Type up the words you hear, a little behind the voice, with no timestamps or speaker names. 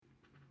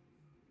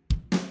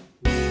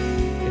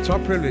It's our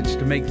privilege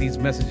to make these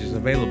messages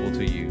available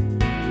to you.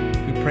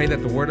 We pray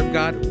that the Word of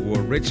God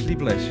will richly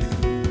bless you.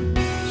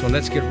 So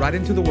let's get right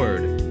into the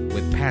Word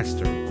with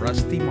Pastor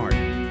Rusty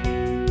Martin.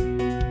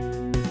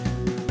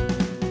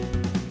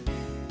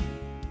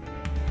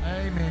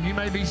 Amen. You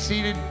may be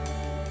seated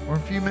for a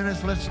few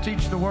minutes. Let's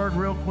teach the Word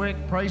real quick.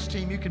 Praise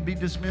team, you can be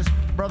dismissed.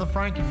 Brother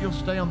Frank, if you'll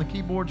stay on the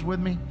keyboards with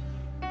me.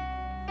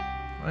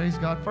 Praise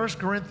God. 1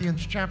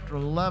 Corinthians chapter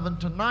 11.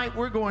 Tonight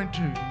we're going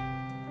to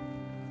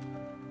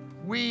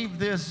weave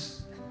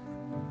this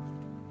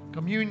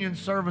communion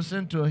service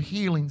into a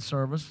healing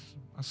service.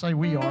 I say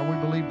we are.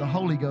 We believe the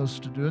Holy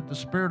Ghost to do it, the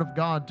Spirit of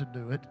God to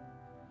do it.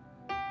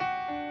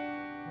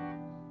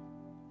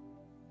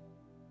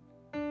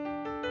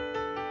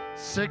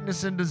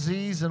 Sickness and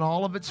disease in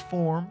all of its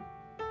form.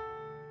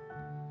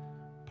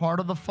 Part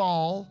of the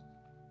fall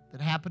that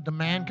happened to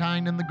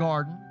mankind in the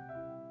garden.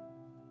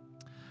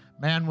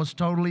 Man was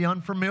totally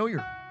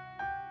unfamiliar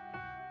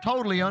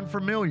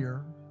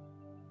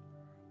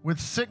with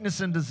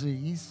sickness and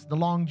disease. The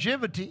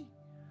longevity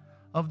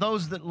of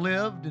those that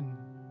lived in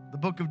the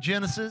book of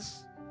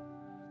Genesis.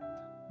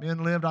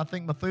 Men lived, I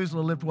think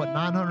Methuselah lived,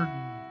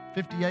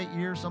 958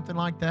 years, something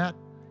like that.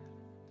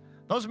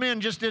 Those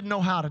men just didn't know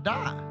how to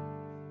die.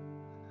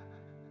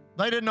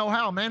 They didn't know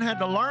how. Man had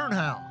to learn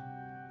how.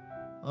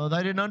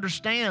 They didn't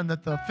understand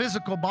that the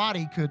physical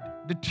body could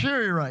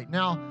deteriorate.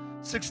 Now,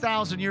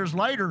 6,000 years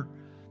later,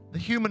 the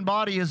human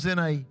body is in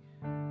a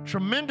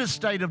tremendous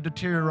state of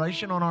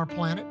deterioration on our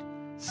planet.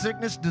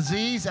 Sickness,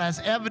 disease, as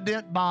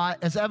evidenced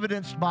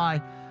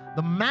by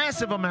the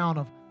massive amount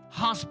of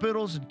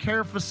hospitals and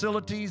care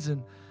facilities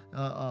and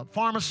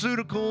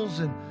pharmaceuticals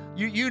and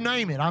you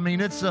name it. I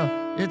mean, it's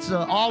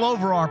all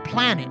over our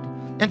planet.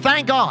 And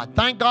thank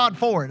God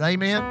for it.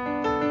 Amen.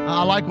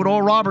 I like what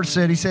Oral Roberts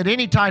said. He said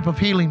any type of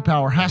healing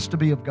power has to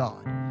be of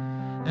God.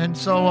 And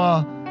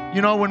so,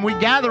 when we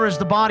gather as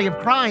the body of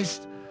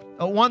Christ,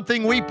 one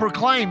thing we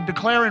proclaim,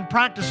 declare, and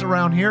practice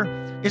around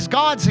here is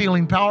God's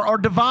healing power or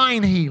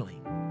divine healing.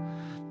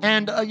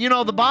 And,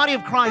 the body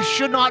of Christ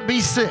should not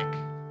be sick.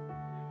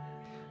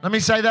 Let me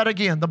say that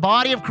again. The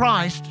body of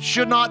Christ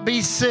should not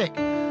be sick.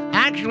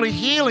 Actually,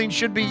 healing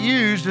should be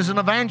used as an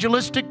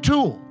evangelistic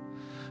tool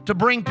to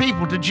bring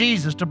people to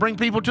Jesus, to bring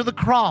people to the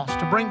cross,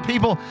 to bring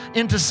people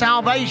into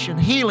salvation.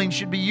 Healing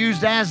should be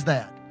used as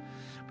that.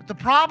 But the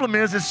problem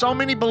is that so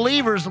many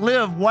believers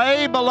live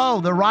way below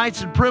their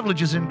rights and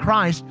privileges in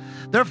Christ.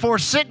 Therefore,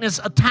 sickness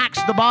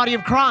attacks the body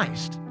of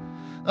Christ.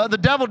 The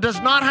devil does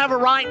not have a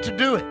right to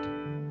do it.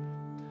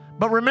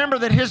 But remember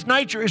that his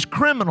nature is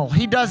criminal.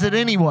 He does it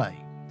anyway.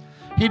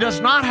 He does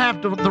not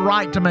have the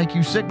right to make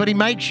you sick, but he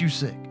makes you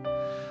sick.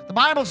 The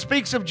Bible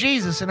speaks of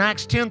Jesus in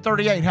Acts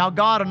 10:38, how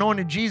God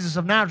anointed Jesus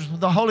of Nazareth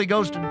with the Holy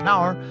Ghost and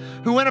power,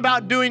 who went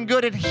about doing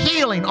good and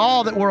healing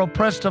all that were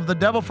oppressed of the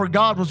devil, for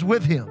God was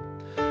with him.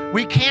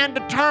 We can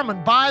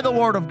determine by the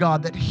Word of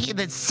God that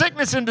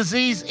sickness and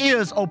disease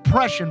is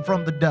oppression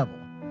from the devil.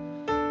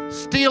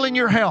 Stealing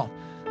your health.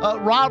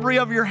 Robbery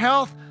of your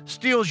health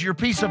steals your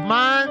peace of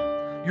mind,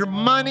 your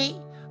money,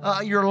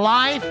 your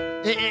life.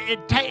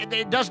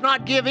 It does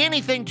not give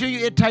anything to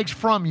you. It takes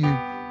from you.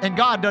 And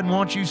God doesn't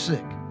want you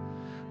sick.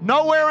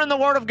 Nowhere in the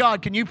Word of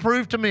God can you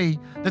prove to me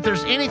that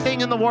there's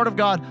anything in the Word of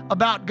God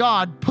about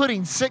God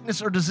putting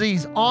sickness or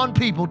disease on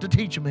people to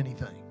teach them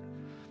anything.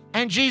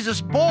 And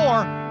Jesus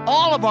bore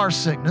all of our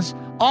sickness,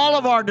 all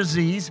of our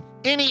disease,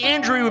 any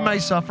injury we may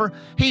suffer.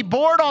 He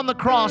bore it on the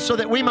cross so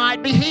that we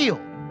might be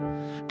healed.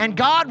 And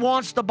God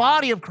wants the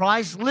body of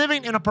Christ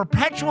living in a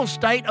perpetual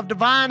state of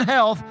divine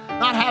health,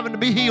 not having to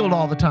be healed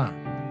all the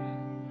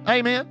time.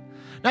 Amen.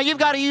 Now, you've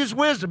got to use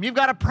wisdom. You've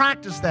got to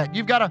practice that.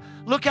 You've got to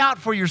look out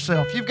for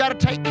yourself. You've got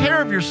to take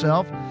care of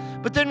yourself.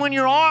 But then when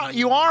you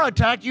are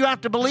attacked, you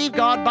have to believe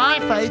God by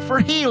faith for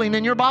healing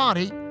in your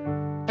body,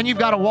 and you've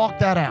got to walk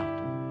that out.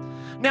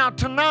 Now,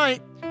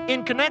 tonight,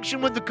 in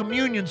connection with the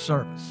communion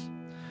service,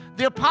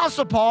 the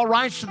Apostle Paul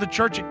writes to the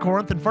church at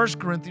Corinth in 1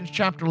 Corinthians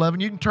chapter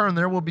 11. You can turn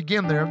there. We'll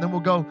begin there. Then we'll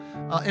go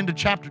into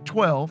chapter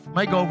 12.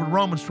 May go over to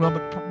Romans 12,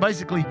 but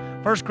basically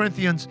 1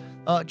 Corinthians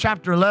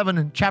chapter 11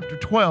 and chapter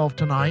 12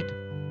 tonight.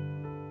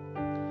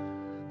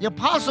 The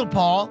Apostle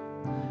Paul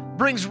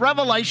brings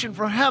revelation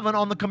from heaven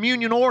on the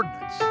communion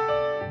ordinance,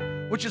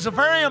 which is a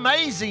very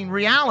amazing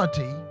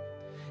reality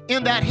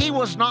in that he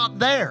was not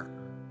there.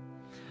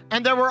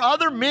 And there were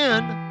other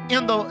men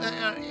in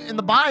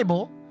the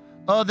Bible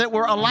that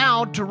were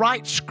allowed to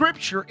write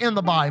scripture in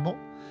the Bible,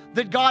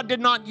 that God did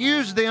not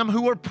use them,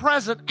 who were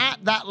present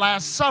at that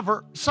Last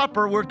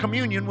Supper where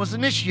communion was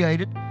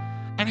initiated,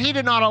 and he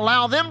did not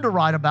allow them to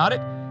write about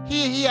it.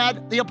 He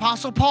had the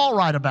Apostle Paul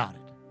write about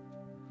it.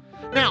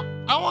 Now,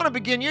 I want to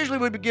begin, usually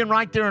we begin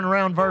right there in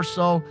around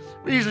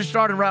we usually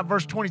start in around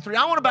verse 23.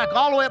 I want to back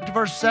all the way up to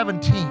verse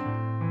 17.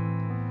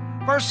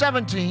 Verse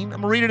 17, I'm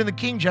going to read it in the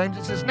King James.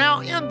 It says, "Now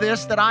in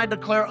this that I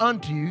declare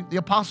unto you," the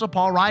Apostle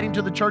Paul writing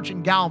to the church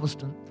in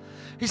Galveston,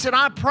 he said,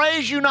 "I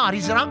praise you not." He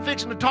said, "I'm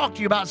fixing to talk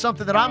to you about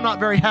something that I'm not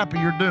very happy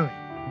you're doing."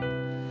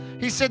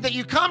 He said that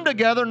you come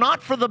together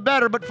not for the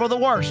better, but for the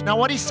worse. Now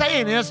what he's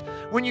saying is,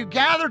 when you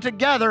gather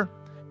together,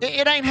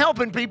 It ain't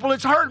helping people,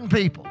 it's hurting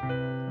people.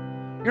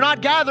 You're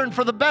not gathering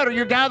for the better,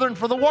 you're gathering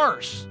for the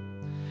worse.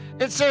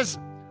 It says,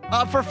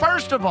 for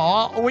first of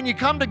all, when you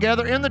come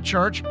together in the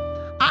church,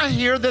 I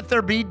hear that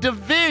there be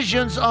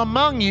divisions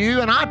among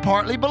you, and I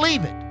partly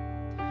believe it.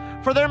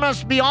 For there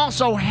must be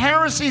also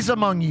heresies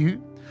among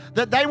you,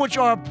 that they which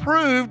are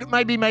approved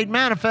may be made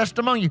manifest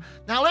among you.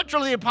 Now,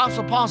 literally, the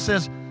Apostle Paul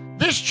says,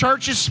 this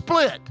church is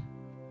split.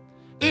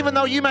 Even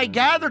though you may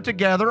gather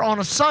together on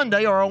a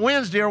Sunday or a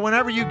Wednesday or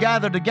whenever you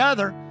gather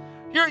together,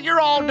 you're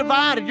all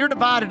divided. You're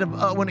divided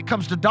when it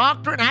comes to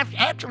doctrine.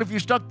 Actually, if you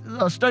study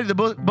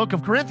the book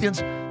of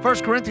Corinthians, 1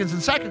 Corinthians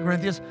and 2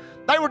 Corinthians,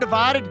 they were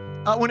divided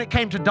when it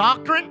came to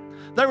doctrine.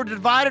 They were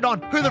divided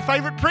on who their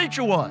favorite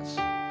preacher was.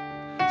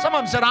 Some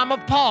of them said, I'm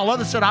of Paul.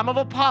 Others said, I'm of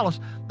Apollos.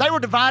 They were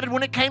divided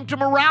when it came to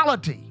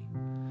morality.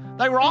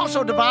 They were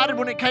also divided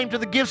when it came to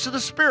the gifts of the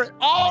Spirit.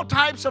 All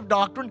types of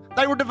doctrine,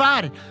 they were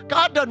divided.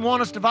 God doesn't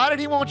want us divided.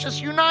 He wants us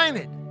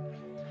united.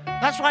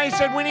 That's why he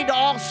said we need to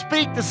all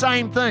speak the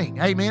same thing.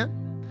 Amen?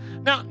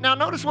 Now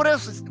notice what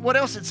else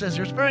it says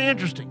here. It's very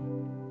interesting.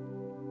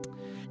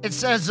 It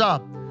says,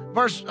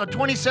 verse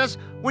 20 says,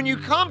 when you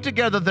come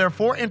together,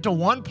 therefore, into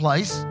one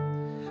place,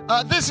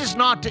 this is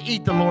not to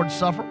eat the Lord's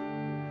Supper.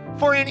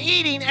 For in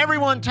eating,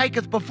 everyone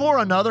taketh before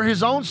another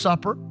his own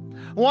supper.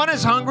 One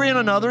is hungry and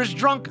another is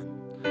drunken.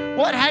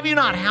 What, have you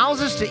not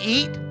houses to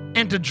eat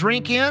and to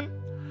drink in?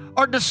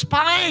 Or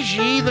despise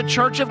ye the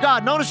church of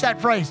God? Notice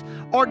that phrase.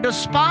 Or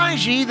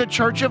despise ye the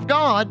church of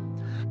God,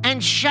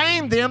 and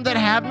shame them that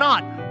have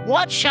not.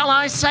 What shall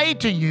I say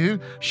to you?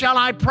 Shall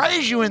I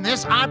praise you in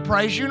this? I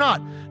praise you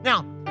not.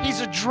 Now, he's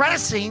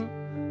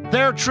addressing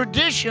their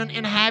tradition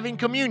in having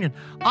communion.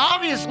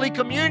 Obviously,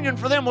 communion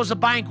for them was a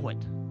banquet.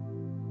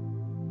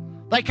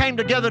 They came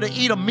together to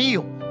eat a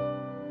meal,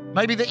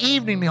 maybe the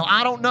evening meal,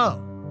 I don't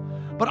know.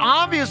 But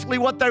obviously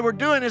what they were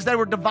doing is they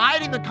were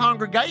dividing the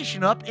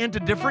congregation up into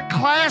different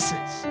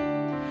classes.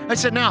 They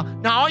said, now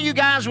all you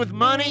guys with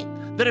money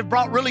that have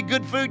brought really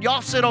good food,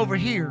 y'all sit over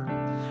here.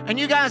 And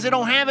you guys that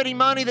don't have any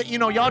money, that,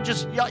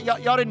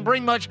 y'all didn't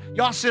bring much,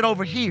 y'all sit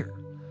over here.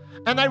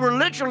 And they were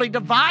literally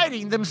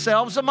dividing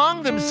themselves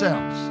among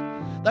themselves.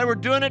 They were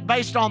doing it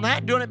based on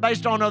that, doing it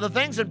based on other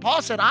things. And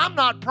Paul said, I'm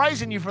not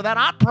praising you for that.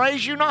 I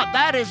praise you not.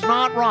 That is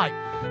not right.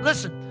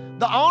 Listen,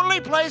 the only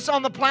place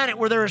on the planet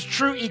where there is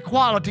true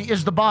equality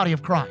is the body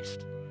of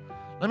Christ.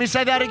 Let me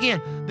say that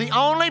again. The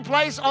only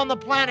place on the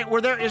planet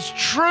where there is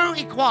true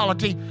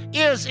equality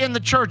is in the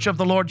church of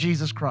the Lord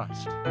Jesus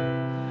Christ.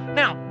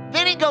 Now,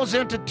 then he goes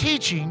into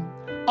teaching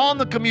on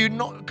the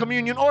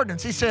communion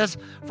ordinance. He says,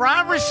 for I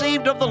have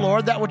received of the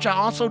Lord that which I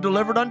also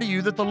delivered unto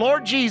you, that the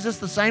Lord Jesus,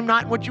 the same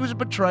night in which he was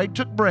betrayed,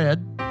 took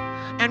bread.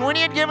 And when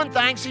he had given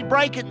thanks, he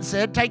brake it and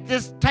said,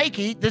 take,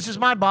 eat, this is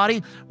my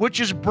body, which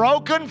is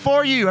broken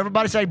for you.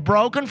 Everybody say,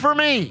 broken for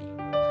me.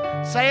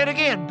 Say it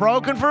again,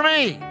 broken for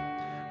me.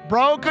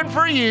 Broken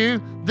for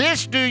you.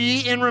 This do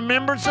ye in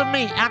remembrance of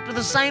me. After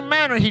the same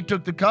manner he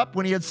took the cup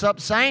when he had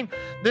supped, saying,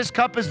 this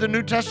cup is the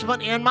New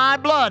Testament in my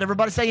blood.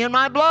 Everybody say, in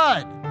my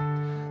blood.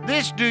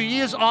 This do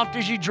ye as oft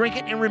as ye drink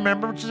it in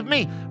remembrance of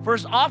me. For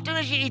as often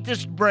as ye eat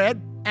this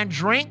bread and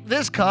drink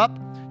this cup,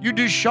 you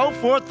do show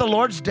forth the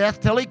Lord's death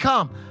till he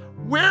come.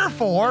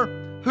 Wherefore,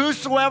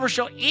 whosoever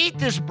shall eat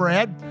this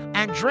bread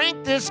and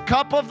drink this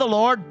cup of the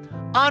Lord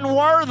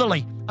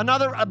unworthily.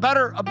 A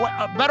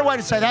better way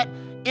to say that,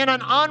 in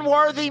an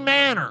unworthy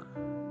manner.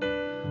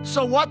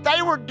 So what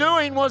they were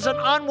doing was an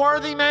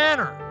unworthy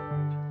manner.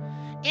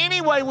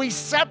 Any way we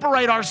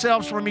separate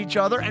ourselves from each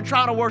other and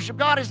try to worship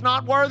God is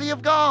not worthy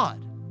of God.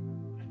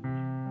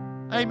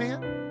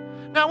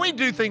 Amen. Now we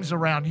do things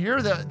around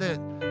here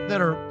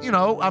that are,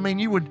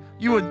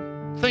 you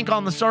would think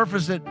on the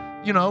surface that,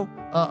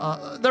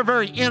 they're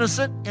very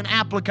innocent in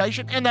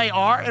application, and they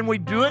are, and we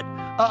do it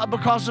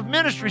because of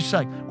ministry's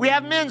sake. We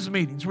have men's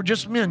meetings where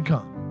just men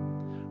come.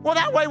 Well,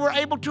 that way we're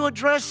able to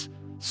address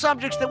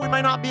subjects that we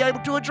may not be able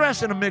to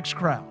address in a mixed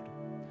crowd.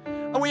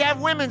 We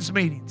have women's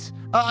meetings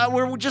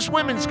where just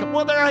women's come.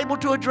 Well, they're able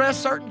to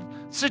address certain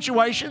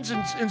situations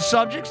and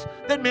subjects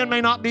that men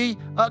may not be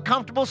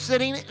comfortable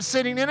sitting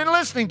in and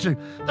listening to.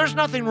 There's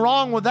nothing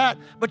wrong with that,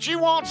 but you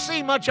won't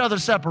see much other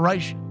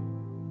separation.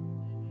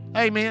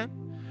 Amen.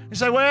 You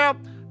say, well,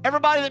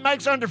 everybody that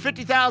makes under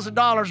 $50,000,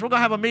 we're going to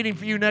have a meeting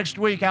for you next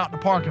week out in the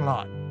parking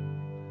lot.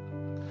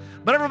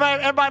 But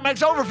everybody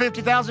makes over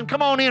 $50,000,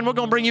 come on in, we're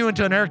going to bring you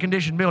into an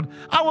air-conditioned building.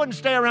 I wouldn't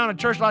stay around a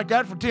church like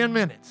that for 10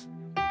 minutes.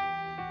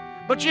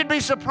 But you'd be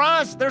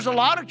surprised, there's a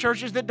lot of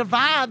churches that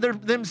divide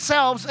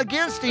themselves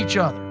against each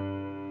other.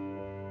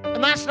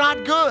 And that's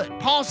not good.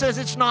 Paul says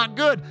it's not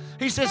good.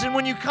 He says, and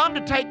when you come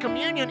to take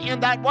communion in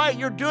that way,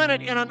 you're doing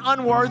it in an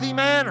unworthy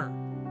manner.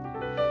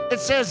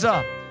 It says,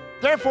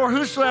 therefore,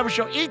 whosoever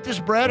shall eat this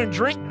bread and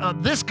drink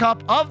this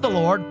cup of the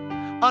Lord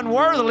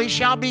unworthily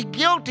shall be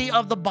guilty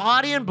of the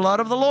body and blood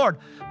of the Lord.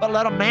 But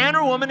let a man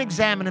or woman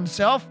examine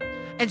himself,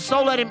 and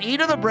so let him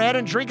eat of the bread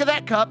and drink of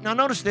that cup. Now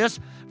notice this,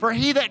 for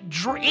he that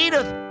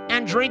eateth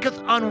and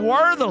drinketh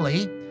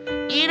unworthily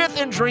eateth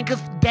and drinketh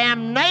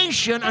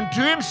damnation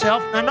unto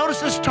himself. Now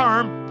notice this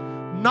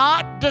term,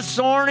 not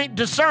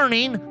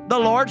discerning the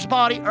Lord's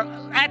body, or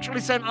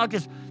actually saying like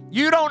this,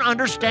 you don't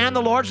understand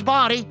the Lord's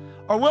body,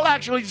 or we'll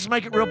actually just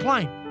make it real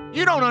plain.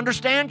 You don't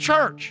understand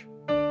church.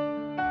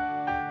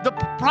 The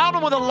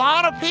problem with a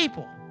lot of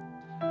people,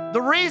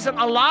 the reason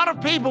a lot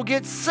of people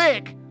get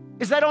sick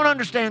is they don't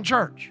understand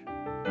church.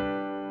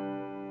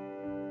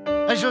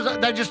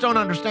 They just don't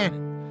understand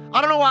it.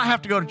 I don't know why I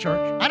have to go to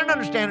church. I didn't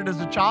understand it as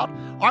a child.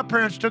 Our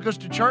parents took us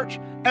to church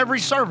every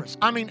service.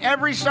 I mean,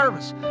 every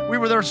service. We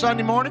were there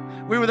Sunday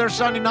morning. We were there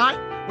Sunday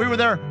night. We were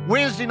there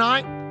Wednesday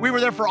night. We were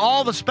there for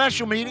all the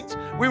special meetings.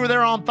 We were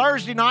there on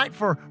Thursday night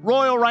for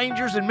Royal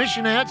Rangers and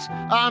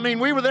Missionettes.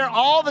 We were there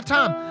all the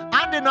time.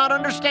 I did not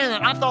understand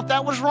that. I thought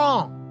that was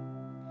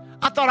wrong.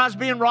 I thought I was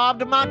being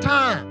robbed of my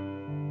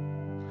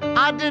time.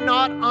 I did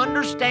not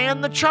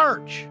understand the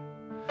church.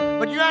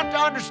 But you have to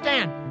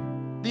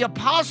understand, the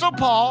Apostle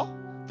Paul,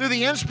 through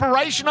the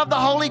inspiration of the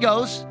Holy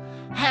Ghost,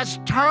 has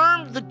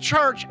termed the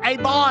church a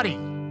body.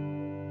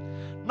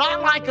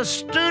 Not like a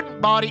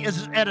student body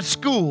at a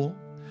school,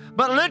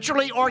 but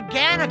literally,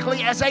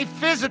 organically, as a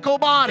physical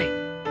body.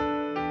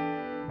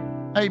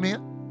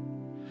 Amen.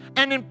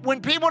 And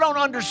when people don't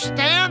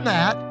understand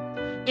that,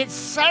 it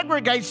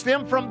segregates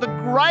them from the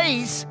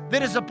grace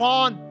that is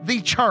upon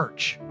the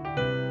church.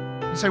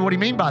 You say, what do you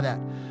mean by that?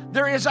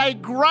 There is a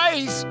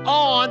grace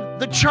on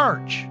the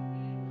church.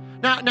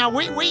 Now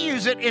we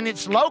use it in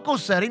its local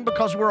setting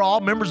because we're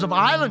all members of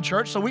Island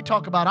Church, so we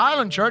talk about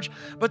Island Church,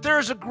 but there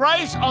is a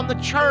grace on the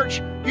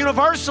church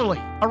universally.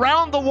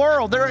 Around the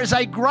world, there is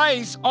a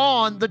grace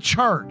on the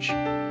church.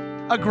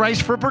 A grace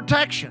for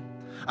protection,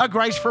 a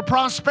grace for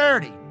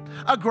prosperity,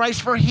 a grace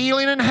for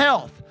healing and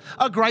health,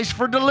 a grace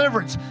for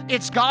deliverance.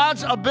 It's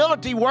God's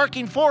ability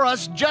working for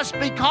us just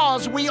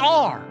because we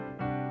are.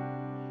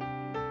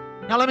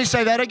 Now let me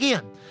say that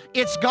again.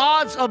 It's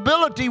God's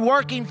ability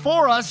working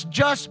for us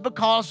just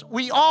because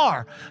we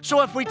are.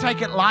 So if we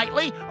take it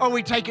lightly or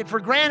we take it for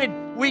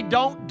granted, we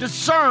don't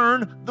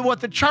discern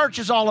what the church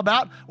is all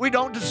about. We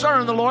don't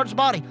discern the Lord's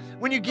body.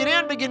 When you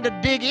begin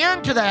to dig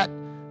into that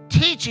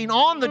teaching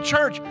on the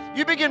church,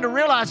 you begin to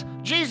realize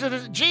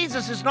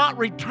Jesus is not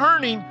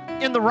returning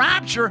in the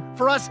rapture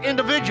for us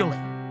individually.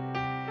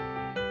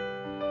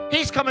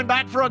 He's coming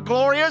back for a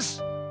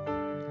glorious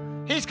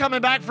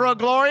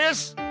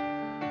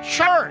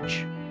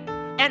church.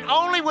 And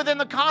only within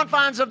the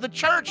confines of the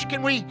church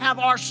can we have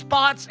our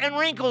spots and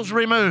wrinkles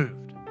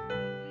removed.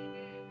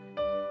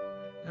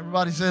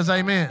 Everybody says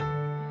amen.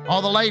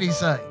 All the ladies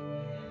say.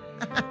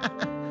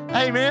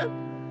 Amen.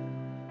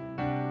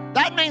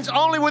 That means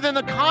only within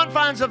the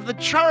confines of the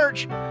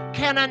church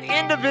can an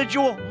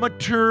individual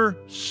mature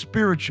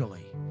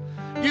spiritually.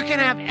 You can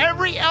have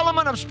every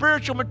element of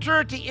spiritual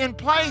maturity in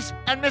place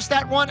and miss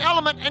that one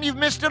element, and you've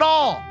missed it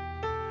all.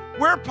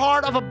 We're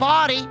part of a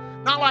body,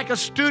 not like a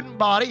student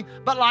body,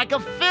 but like a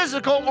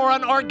physical or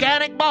an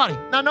organic body.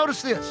 Now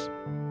notice this.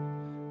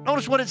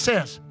 Notice what it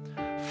says.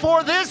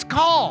 For this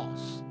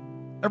cause,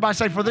 everybody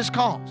say, for this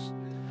cause.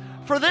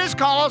 For this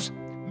cause,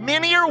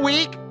 many are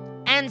weak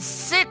and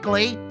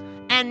sickly,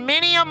 and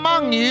many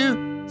among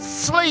you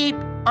sleep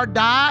or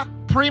die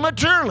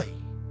prematurely.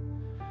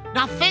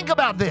 Now think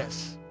about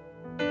this.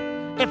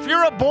 If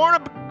you're a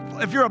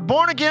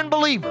born-again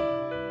believer,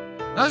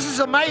 now this is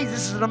amazing.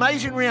 This is an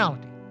amazing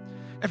reality.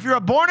 If you're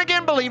a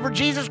born-again believer,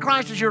 Jesus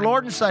Christ is your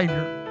Lord and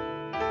Savior,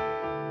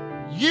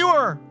 you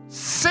are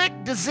sick,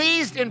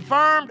 diseased,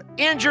 infirmed,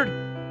 injured,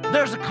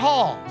 there's a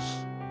cause.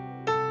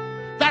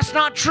 That's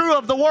not true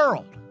of the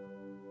world.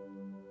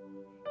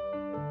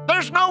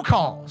 There's no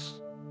cause.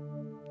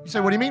 You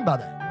say, what do you mean by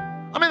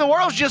that? The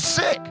world's just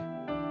sick.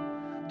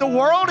 The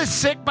world is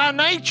sick by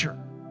nature.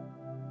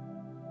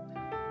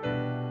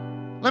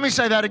 Let me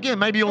say that again.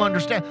 Maybe you'll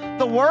understand.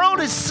 The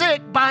world is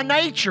sick by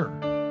nature.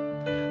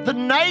 The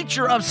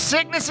nature of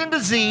sickness and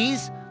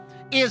disease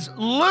is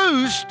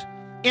loosed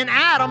in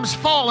Adam's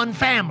fallen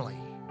family.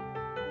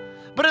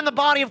 But in the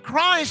body of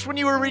Christ, when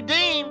you were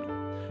redeemed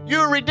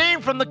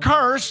from the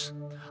curse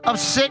of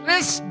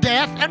sickness,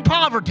 death, and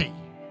poverty.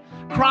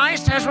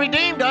 Christ has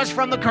redeemed us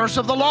from the curse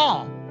of the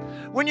law.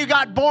 When you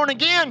got born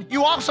again,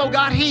 you also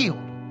got healed.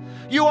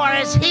 You are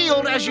as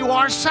healed as you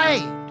are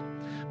saved.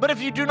 But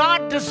if you do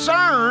not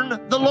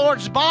discern the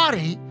Lord's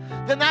body,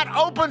 then that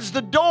opens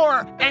the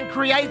door and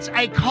creates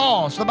a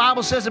cause. The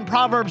Bible says in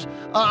Proverbs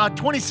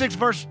 26,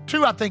 verse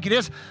 2, I think it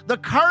is, the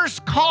curse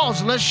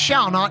causeless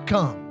shall not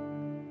come.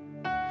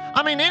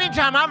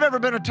 Anytime I've ever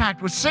been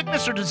attacked with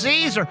sickness or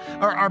disease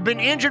or been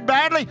injured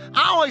badly,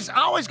 I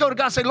always go to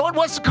God and say, Lord,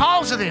 what's the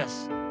cause of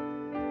this?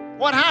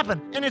 What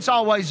happened? And it's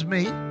always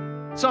me,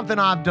 something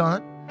I've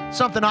done,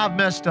 something I've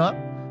messed up,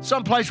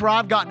 some place where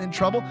I've gotten in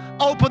trouble.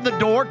 Open the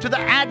door to the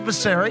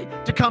adversary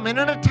to come in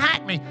and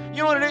attack me.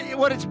 You know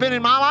what it's been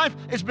in my life?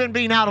 It's been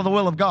being out of the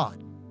will of God.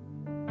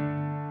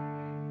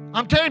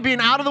 I'm telling you,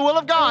 being out of the will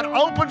of God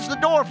opens the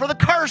door for the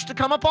curse to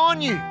come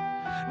upon you.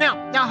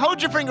 Now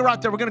hold your finger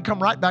right there. We're going to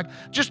come right back.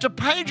 Just a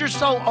page or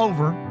so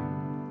over.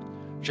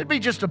 Should be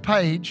just a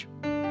page.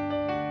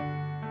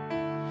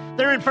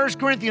 There in 1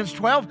 Corinthians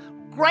 12,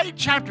 great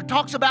chapter,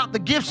 talks about the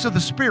gifts of the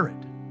Spirit.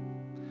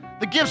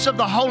 The gifts of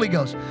the Holy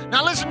Ghost.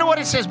 Now listen to what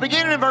it says,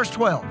 beginning in verse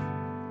 12.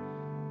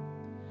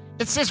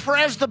 It says, for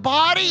as the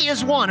body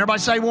is one, everybody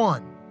say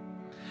one,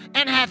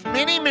 and hath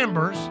many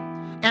members,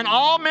 and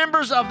all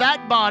members of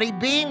that body,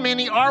 being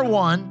many, are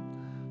one,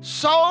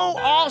 so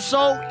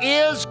also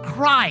is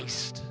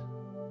Christ.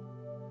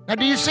 Now,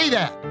 do you see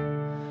that?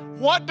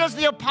 What does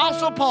the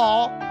Apostle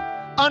Paul,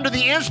 under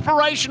the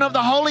inspiration of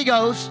the Holy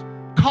Ghost,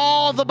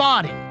 call the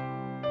body?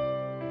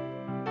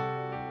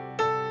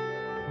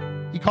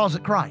 He calls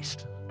it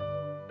Christ.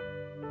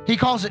 He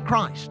calls it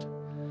Christ.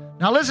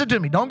 Now, listen to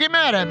me. Don't get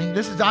mad at me.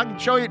 I can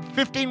show you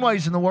 15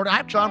 ways in the Word.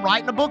 Actually, I'm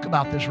writing a book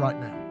about this right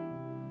now.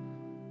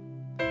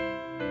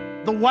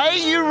 The way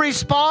you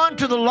respond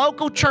to the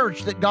local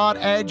church that God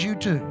adds you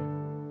to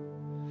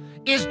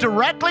is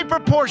directly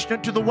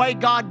proportionate to the way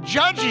God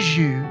judges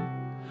you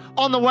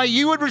on the way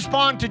you would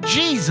respond to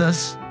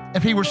Jesus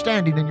if He were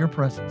standing in your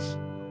presence.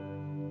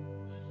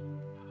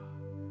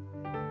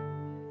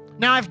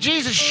 Now, if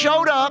Jesus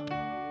showed up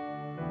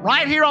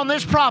right here on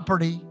this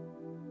property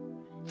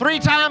 3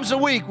 times a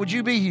week, would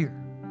you be here?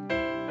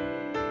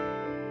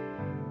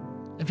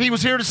 If He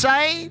was here to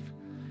save,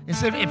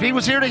 if He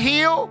was here to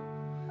heal,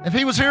 if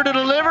He was here to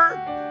deliver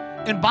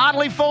in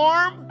bodily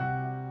form,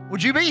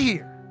 would you be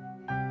here?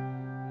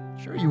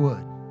 Sure you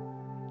would.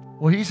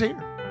 Well, He's here.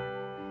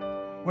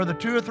 Where the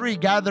 2 or 3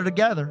 gather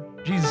together,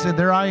 Jesus said,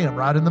 there I am,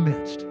 right in the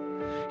midst.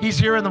 He's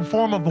here in the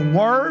form of the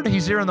Word.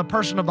 He's here in the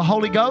person of the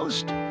Holy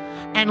Ghost.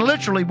 And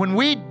literally, when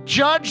we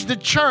judge the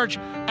church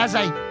as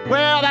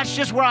that's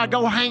just where I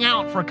go hang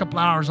out for a couple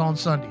hours on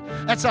Sunday.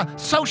 That's a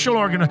social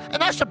organization.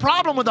 And that's the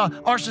problem with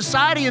our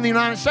society in the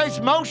United States.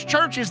 Most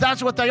churches,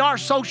 that's what they are,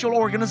 social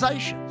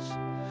organizations.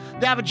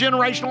 They have a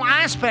generational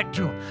aspect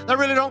to them. They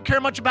really don't care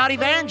much about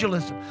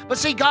evangelism. But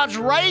see, God's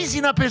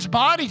raising up His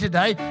body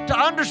today to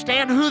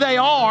understand who they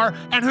are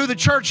and who the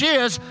church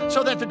is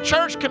so that the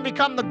church can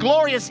become the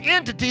glorious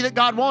entity that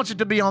God wants it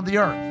to be on the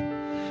earth.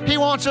 He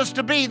wants us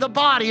to be the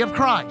body of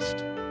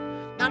Christ.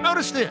 Now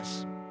notice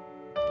this.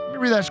 Let me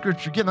read that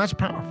scripture again. That's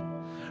powerful.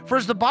 For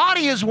as the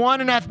body is one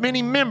and hath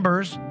many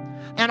members,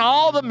 and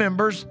all the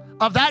members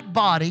of that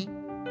body,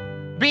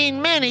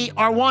 being many,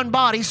 are one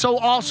body, so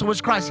also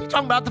is Christ. He's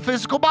talking about the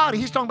physical body.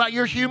 He's talking about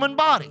your human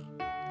body.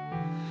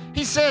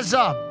 He says,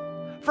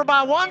 for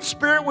by one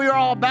Spirit we are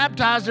all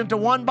baptized into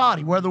one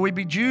body, whether we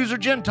be Jews or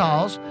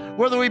Gentiles,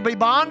 whether we be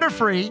bond or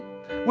free,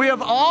 we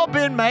have all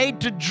been made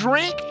to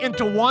drink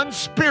into one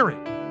Spirit.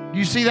 Do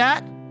you see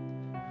that?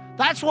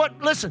 That's what,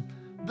 listen,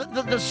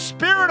 the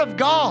Spirit of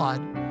God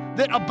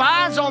that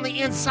abides on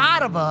the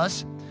inside of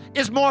us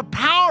is more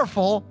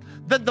powerful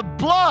than the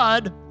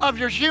blood of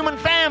your human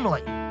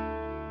family.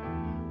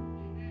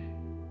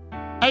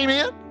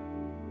 Amen?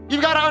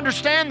 You've got to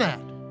understand that.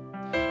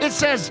 It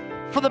says,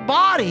 for the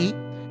body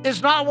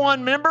is not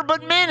one member,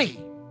 but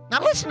many.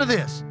 Now listen to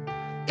this.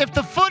 If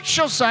the foot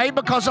shall say,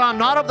 because I'm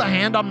not of the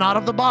hand, I'm not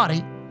of the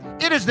body,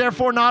 it is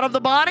therefore not of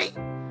the body.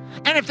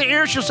 And if the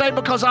ear shall say,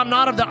 because I'm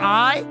not of the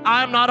eye,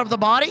 I am not of the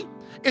body,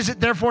 is it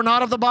therefore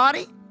not of the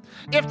body?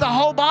 If the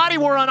whole body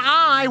were an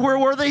eye, where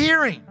were the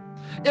hearing?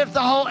 If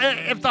the whole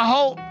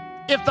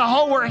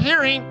were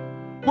hearing,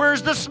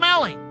 where's the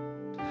smelling?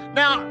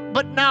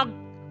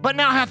 But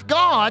now hath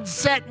God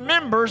set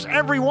members,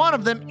 every one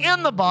of them,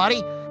 in the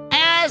body,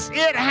 as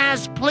it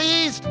has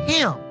pleased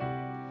Him.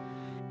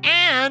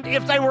 And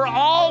if they were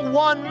all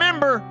one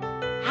member,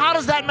 how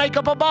does that make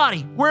up a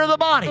body? We're the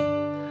body.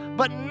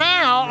 But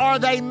now are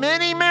they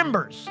many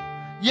members,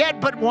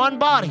 yet but one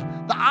body.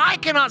 The eye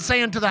cannot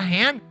say unto the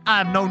hand, I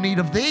have no need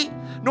of thee,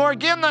 nor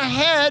again the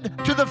head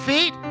to the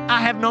feet,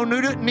 I have no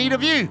need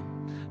of you.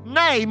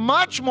 Nay,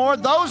 much more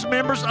those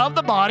members of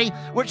the body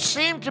which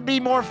seem to be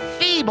more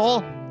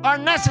feeble are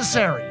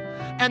necessary.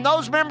 And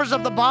those members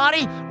of the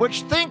body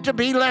which think to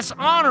be less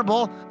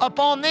honorable,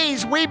 upon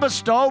these we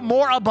bestow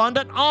more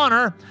abundant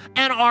honor,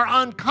 and our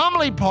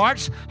uncomely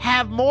parts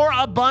have more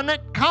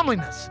abundant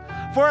comeliness.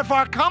 For if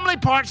our comely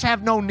parts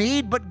have no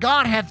need, but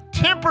God hath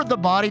tempered the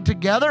body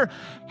together,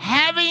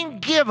 having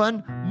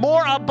given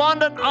more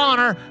abundant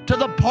honor to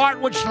the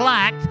part which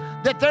lacked,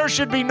 that there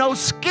should be no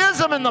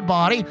schism in the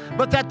body,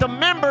 but that the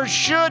members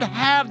should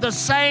have the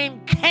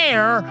same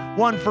care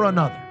one for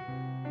another.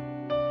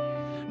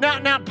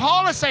 Now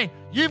Paul is saying,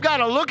 you've got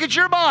to look at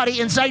your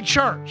body and say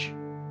church.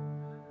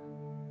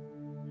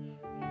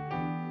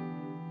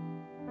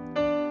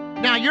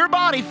 Now your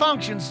body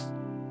functions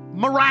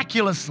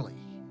miraculously.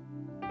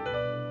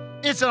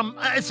 It's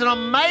an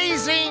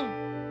amazing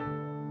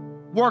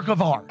work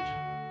of art.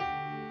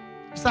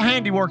 It's the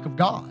handiwork of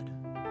God.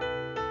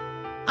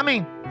 I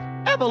mean,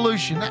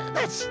 evolution,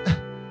 that's...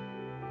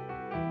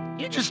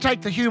 You just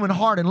take the human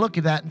heart and look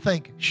at that and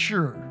think,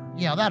 sure,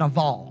 yeah, that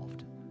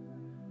evolved.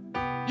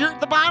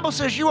 The Bible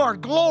says you are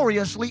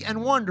gloriously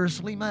and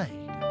wondrously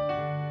made.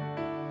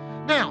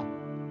 Now,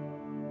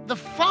 the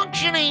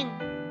functioning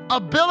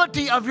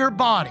ability of your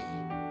body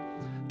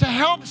to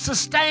help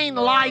sustain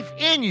life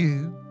in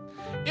you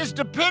is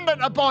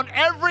dependent upon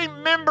every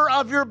member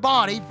of your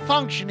body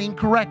functioning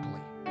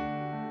correctly.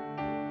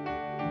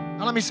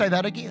 Now let me say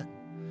that again.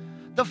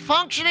 the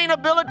functioning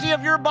ability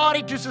of your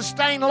body to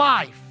sustain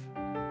life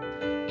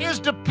is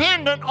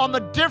dependent on the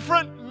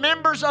different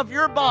members of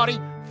your body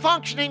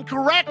functioning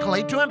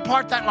correctly to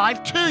impart that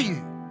life to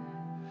you.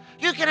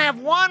 You can have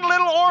one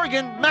little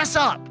organ mess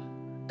up,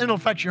 and it'll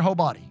affect your whole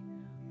body.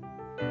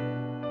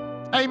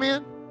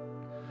 Amen?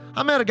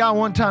 I met a guy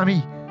one time,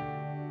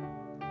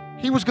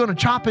 he was going to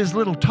chop his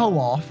little toe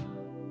off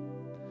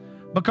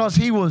because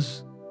he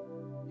was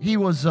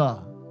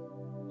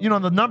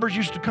the numbers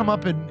used to come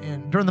up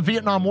in during the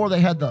Vietnam War. They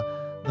had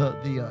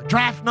the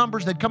draft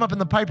numbers. They'd come up in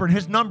the paper, and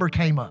his number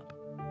came up.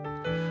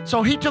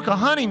 So he took a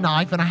hunting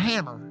knife and a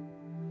hammer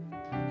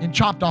and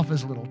chopped off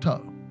his little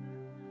toe.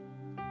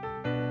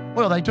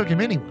 Well, they took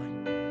him anyway.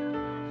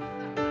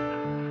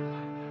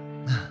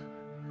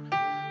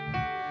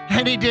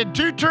 And he did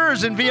 2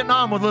 tours in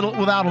Vietnam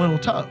without a little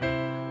toe.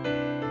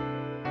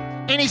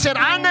 And he said,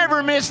 I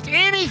never missed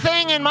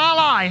anything in my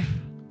life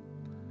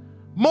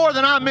more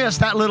than I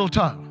missed that little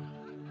toe.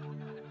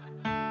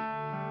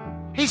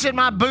 He said,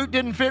 my boot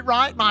didn't fit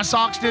right. My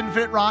socks didn't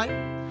fit right.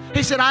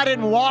 He said, I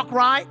didn't walk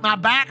right. My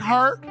back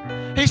hurt.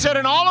 He said,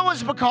 and all it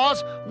was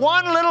because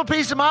one little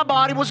piece of my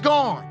body was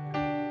gone.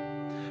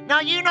 Now,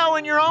 you know,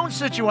 in your own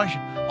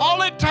situation,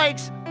 all it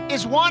takes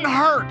is one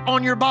hurt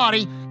on your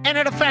body, and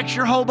it affects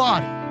your whole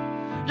body.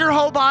 Your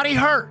whole body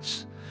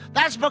hurts.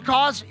 That's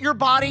because your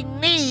body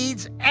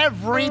needs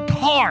every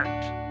part.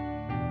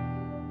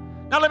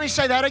 Now, let me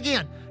say that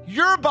again.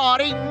 Your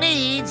body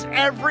needs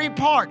every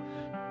part.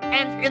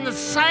 And in the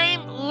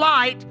same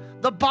light,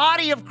 the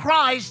body of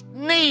Christ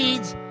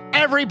needs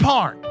every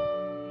part.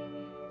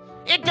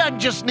 It doesn't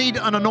just need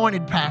an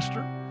anointed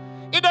pastor.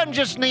 It doesn't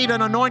just need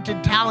an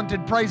anointed,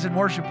 talented praise and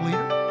worship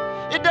leader.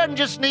 It doesn't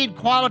just need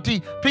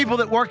quality people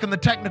that work in the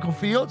technical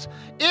fields.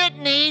 It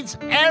needs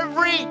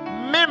every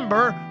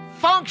member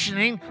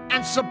functioning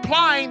and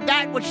supplying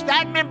that which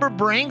that member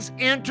brings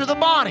into the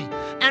body.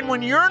 And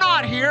when you're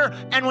not here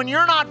and when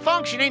you're not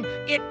functioning,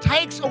 it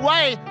takes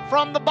away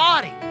from the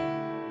body.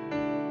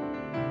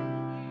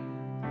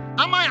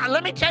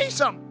 Let me tell you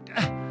something.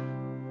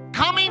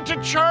 Coming to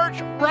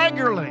church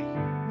regularly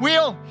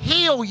will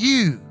heal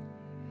you.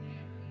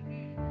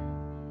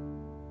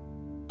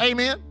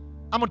 Amen?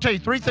 I'm going to tell you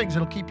 3 things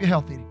that'll keep you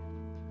healthy.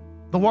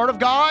 The Word of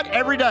God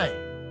every day,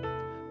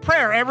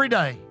 prayer every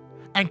day,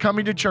 and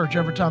coming to church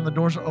every time the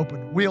doors are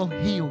open will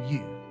heal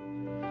you.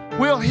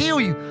 Will heal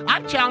you.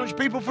 I've challenged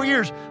people for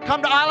years.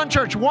 Come to Island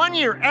Church 1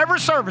 year, every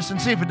service,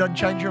 and see if it doesn't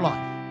change your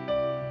life.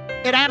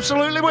 It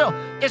absolutely will.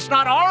 It's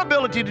not our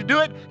ability to do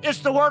it. It's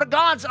the Word of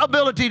God's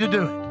ability to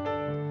do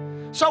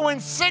it. So when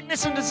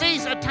sickness and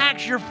disease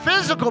attacks your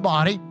physical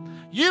body,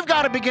 you've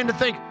got to begin to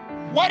think,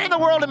 what in the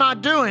world am I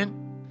doing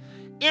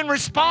in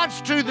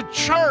response to the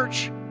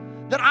church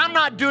that I'm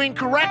not doing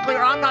correctly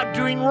or I'm not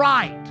doing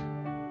right?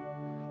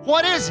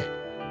 What is it?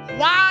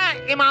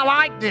 Why am I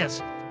like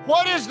this?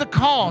 What is the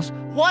cause?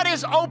 What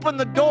has opened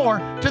the door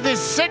to this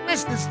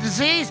sickness, this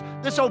disease,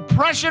 this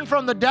oppression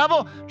from the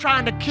devil,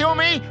 trying to kill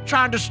me,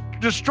 trying to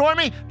destroy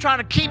me, trying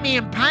to keep me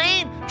in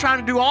pain, trying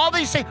to do all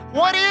these things?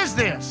 What is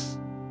this?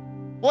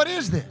 What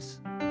is this?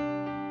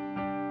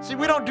 See,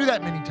 we don't do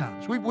that many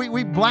times. We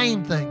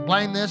blame things,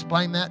 blame this,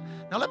 blame that.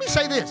 Now, let me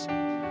say this.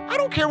 I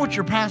don't care what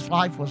your past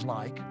life was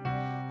like.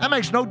 That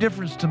makes no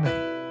difference to me.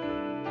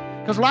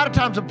 Because a lot of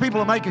times the people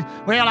are making,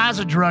 well, I was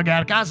a drug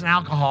addict, I was an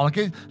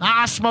alcoholic,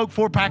 I smoked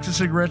 4 packs of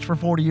cigarettes for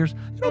 40 years.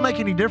 It don't make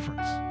any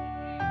difference.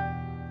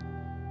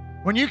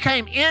 When you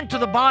came into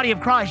the body of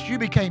Christ, you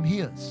became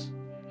His.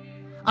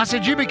 I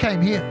said you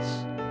became His.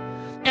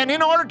 And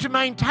in order to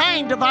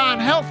maintain divine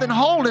health and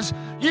wholeness,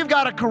 you've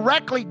got to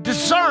correctly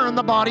discern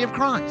the body of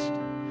Christ.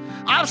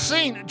 I've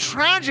seen,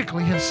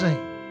 tragically have seen,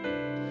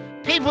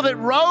 people that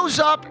rose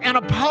up and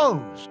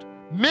opposed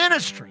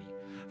ministry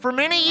for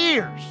many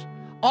years,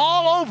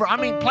 all over. I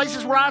mean,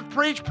 places where I've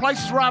preached,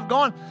 places where I've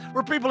gone,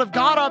 where people have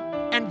got up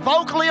and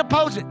vocally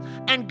opposed it.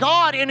 And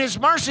God, in His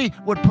mercy,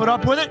 would put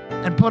up with it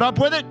and put up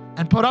with it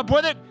and put up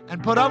with it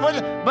and put up with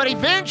it. But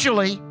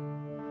eventually,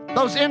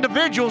 those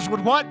individuals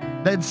would what?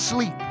 They'd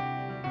sleep.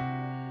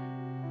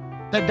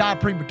 They'd die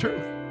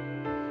prematurely.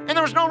 And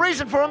there was no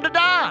reason for them to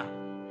die.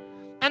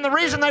 And the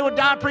reason they would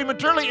die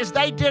prematurely is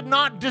they did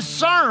not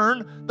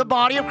discern the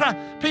body of Christ.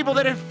 People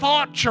that have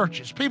fought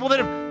churches, people that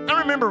have... I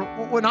remember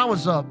when I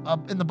was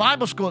in the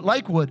Bible school at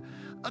Lakewood,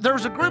 there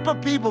was a group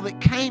of people that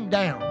came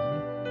down.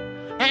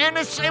 And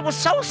it was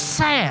so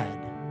sad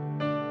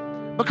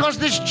because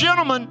this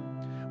gentleman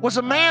was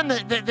a man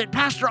that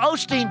Pastor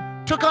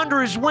Osteen took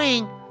under his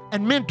wing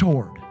and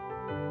mentored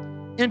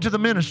into the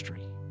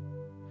ministry.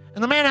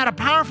 And the man had a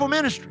powerful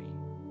ministry.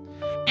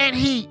 And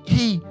he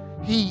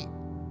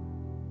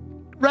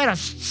read a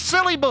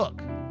silly book.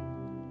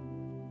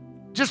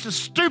 Just a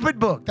stupid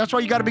book. That's why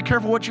you got to be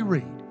careful what you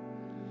read.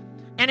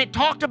 And it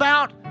talked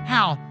about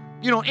how,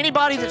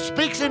 anybody that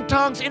speaks in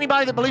tongues,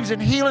 anybody that believes in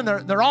healing,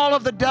 they're all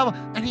of the devil.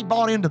 And he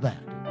bought into that.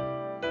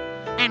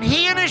 And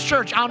he and his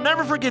church, I'll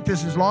never forget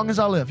this as long as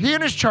I live. He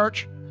and his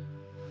church,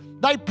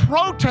 they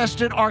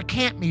protested our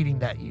camp meeting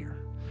that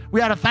year. We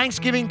had a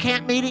Thanksgiving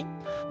camp meeting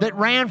that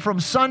ran from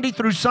Sunday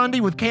through Sunday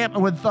with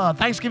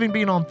Thanksgiving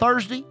being on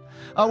Thursday.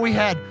 We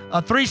had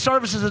 3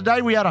 services a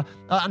day. We had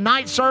a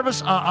night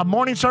service, a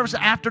morning service,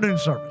 an afternoon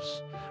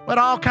service. We had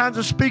all kinds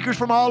of speakers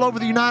from all over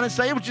the United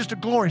States. It was just a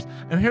glorious.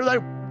 And here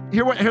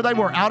they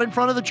were out in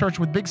front of the church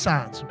with big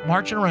signs,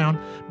 marching around,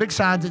 big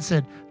signs that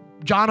said,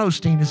 John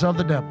Osteen is of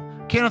the devil.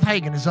 Kenneth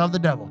Hagin is of the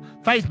devil.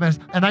 Faith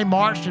Ministry. And they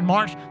marched and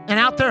marched. And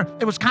out there,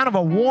 it was kind of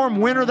a warm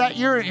winter that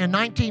year in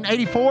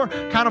 1984,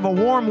 kind of a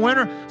warm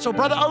winter. So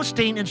Brother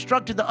Osteen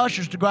instructed the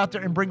ushers to go out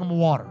there and bring them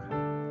water.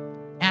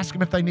 Ask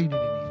them if they needed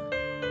anything.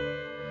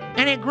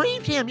 And it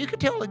grieved him. You could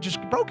tell it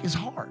just broke his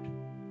heart.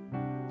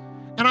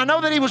 And I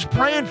know that he was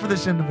praying for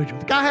this individual.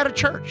 The guy had a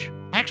church,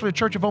 actually a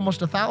church of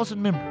almost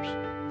 1,000 members.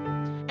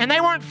 And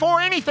they weren't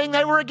for anything.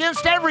 They were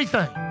against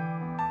everything.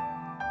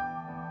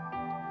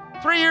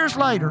 3 years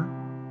later,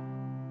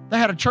 they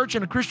had a church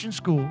and a Christian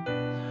school.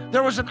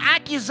 There was an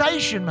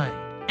accusation made,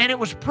 and it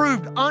was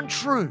proved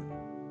untrue.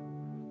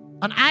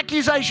 An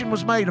accusation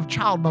was made of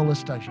child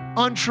molestation,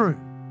 untrue.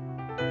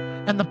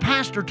 And the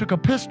pastor took a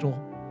pistol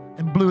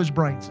and blew his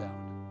brains out.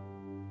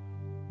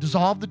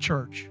 Dissolved the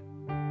church.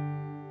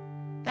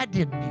 That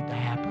didn't need to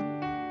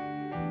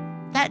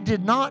happen. That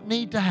did not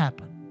need to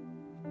happen.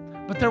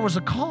 But there was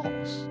a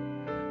cause.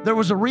 There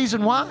was a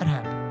reason why it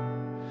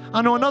happened.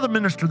 I know another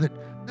minister that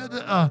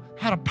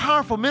had a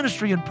powerful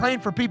ministry in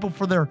praying for people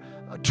for their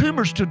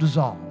tumors to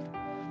dissolve.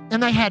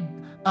 And they had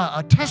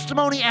a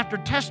testimony after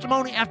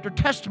testimony after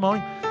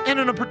testimony. And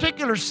in a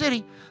particular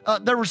city,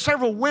 there were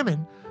several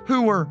women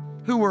who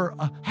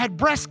had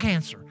breast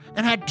cancer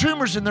and had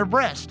tumors in their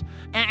breast.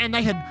 And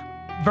they had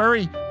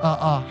very,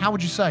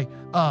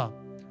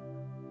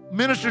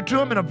 ministered to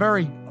them in a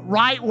very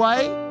right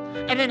way.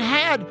 And then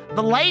had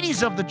the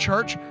ladies of the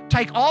church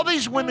take all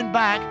these women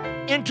back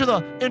into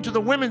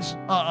the women's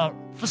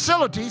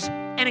facilities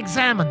and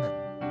examine them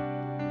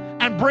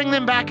and bring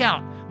them back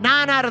out.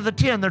 9 out of the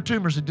 10, their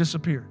tumors had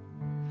disappeared.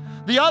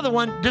 The other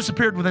one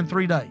disappeared within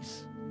 3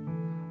 days.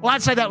 Well,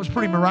 I'd say that was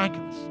pretty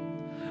miraculous.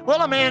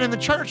 Well, a man in the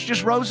church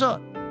just rose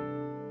up,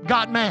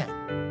 got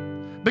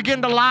mad,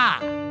 began to lie,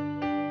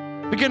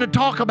 began to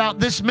talk about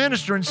this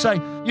minister and say,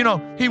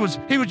 he was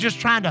just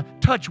trying to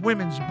touch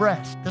women's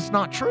breasts. That's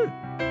not true.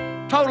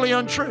 Totally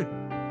untrue.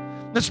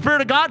 The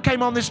Spirit of God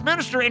came on this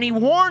minister and he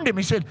warned him.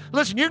 He said,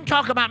 listen, you can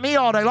talk about me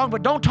all day long,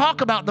 but don't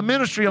talk about the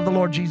ministry of the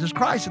Lord Jesus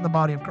Christ in the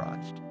body of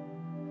Christ.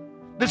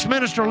 This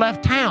minister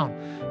left town.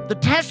 The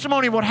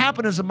testimony of what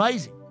happened is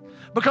amazing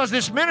because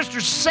this minister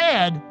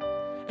said,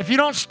 if you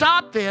don't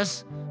stop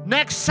this,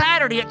 next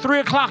Saturday at 3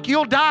 o'clock,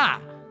 you'll die.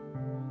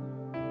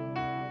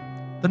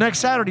 The next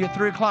Saturday at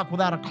 3 o'clock,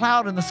 without a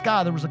cloud in the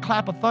sky, there was a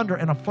clap of thunder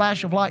and a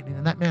flash of lightning,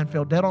 and that man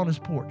fell dead on his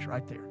porch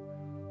right there.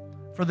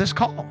 For this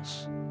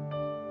cause.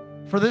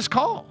 For this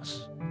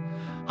cause.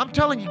 I'm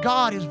telling you,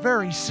 God is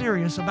very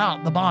serious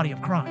about the body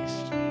of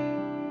Christ.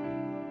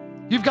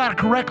 You've got to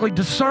correctly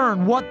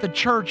discern what the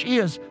church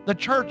is. The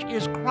church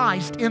is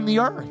Christ in the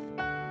earth.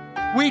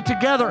 We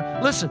together,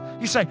 listen,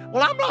 you say,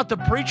 well, I'm not the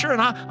preacher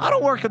and I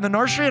don't work in the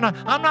nursery and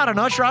I'm not an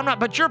usher,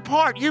 but your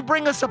part, you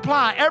bring a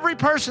supply. Every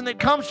person that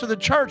comes to the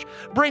church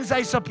brings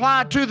a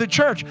supply to the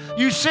church.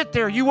 You sit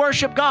there, you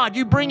worship God,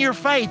 you bring your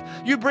faith,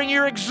 you bring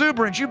your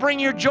exuberance, you bring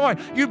your joy.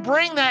 You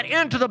bring that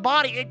into the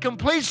body. It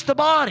completes the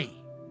body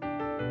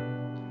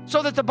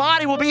so that the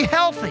body will be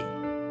healthy.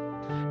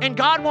 And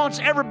God wants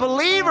every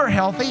believer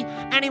healthy,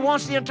 and He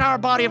wants the entire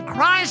body of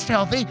Christ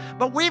healthy,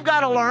 but we've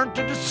got to learn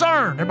to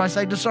discern. Everybody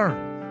say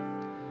discern.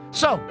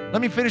 So,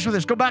 let me finish with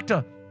this. Go back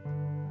to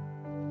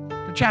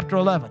chapter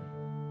 11.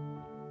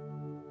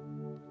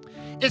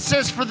 It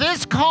says, for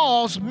this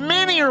cause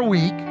many are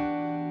weak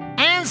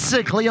and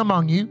sickly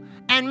among you,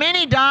 and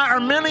many die or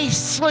many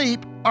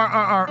sleep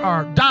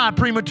or die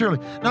prematurely.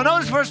 Now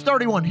notice verse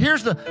 31.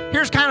 Here's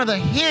kind of the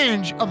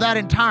hinge of that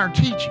entire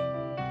teaching.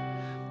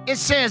 It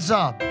says,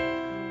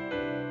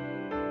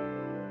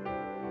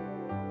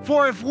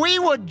 for if we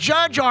would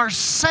judge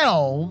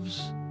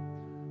ourselves,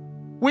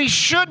 we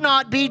should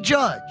not be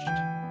judged.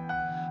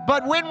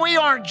 But when we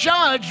are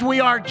judged,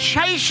 we are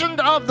chastened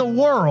of the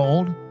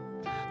world,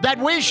 that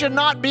we should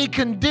not be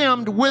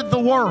condemned with the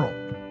world.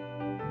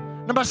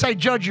 Nobody say,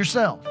 judge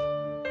yourself.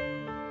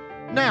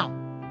 Now,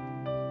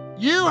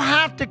 you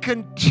have to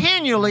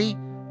continually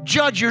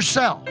judge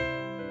yourself.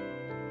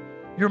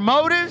 Your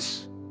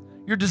motives,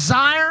 your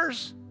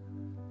desires,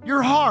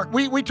 your heart.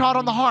 We taught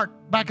on the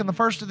heart back in the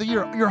first of the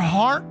year. Your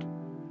heart.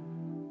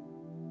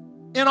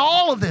 In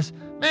all of this,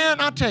 man,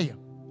 I'll tell you,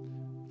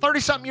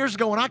 30-something years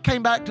ago when I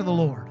came back to the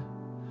Lord,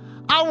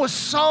 I was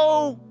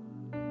so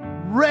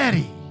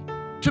ready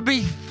to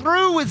be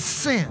through with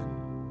sin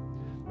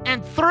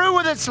and through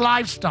with its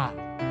lifestyle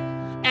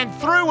and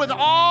through with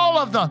all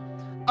of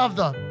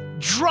the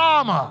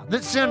drama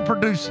that sin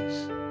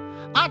produces.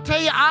 I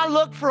tell you, I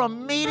looked for a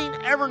meeting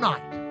every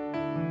night.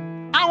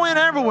 I went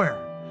everywhere.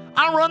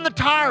 I run the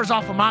tires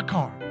off of my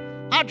car.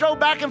 I drove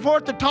back and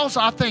forth to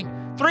Tulsa, I think,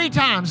 3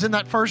 times in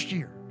that first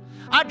year.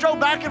 I drove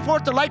back and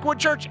forth to Lakewood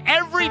Church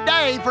every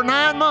day for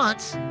 9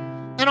 months,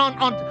 And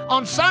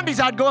on Sundays,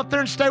 I'd go up there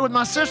and stay with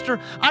my sister.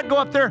 I'd go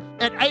up there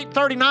at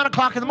 8:30, 9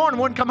 o'clock in the morning,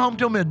 wouldn't come home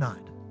till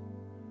midnight.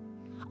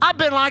 I've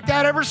been like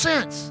that ever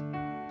since.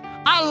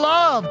 I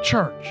love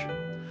church.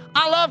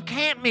 I love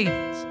camp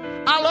meetings.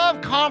 I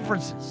love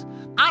conferences.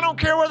 I don't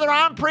care whether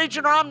I'm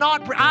preaching or I'm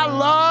not. I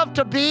love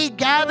to be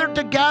gathered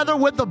together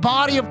with the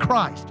body of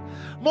Christ.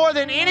 More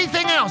than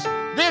anything else,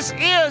 this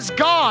is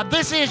God.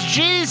 This is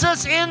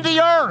Jesus in the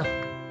earth.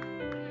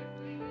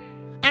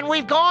 And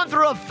we've gone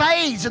through a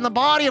phase in the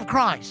body of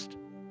Christ.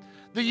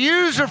 The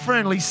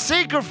user-friendly,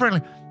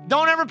 seeker-friendly.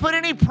 Don't ever put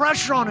any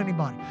pressure on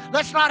anybody.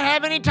 Let's not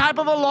have any type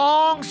of a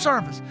long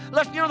service.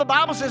 The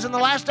Bible says in the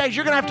last days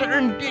you're going to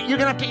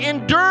have to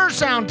endure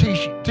sound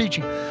teaching.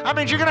 That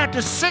means you're going to have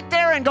to sit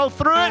there and go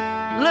through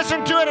it,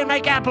 listen to it, and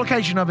make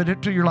application of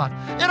it to your life.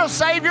 It'll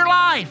save your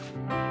life.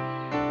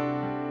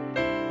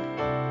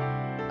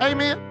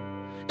 Amen.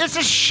 It's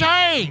a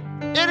shame.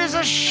 It is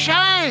a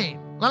shame.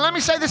 Now let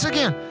me say this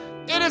again.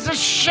 It is a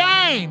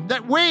shame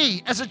that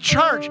we as a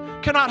church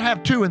cannot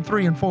have 2 and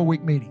 3 and 4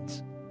 week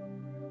meetings.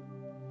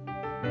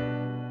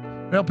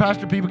 Well,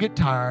 Pastor, people get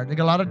tired. They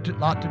got a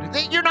lot to do.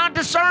 You're not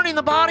discerning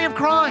the body of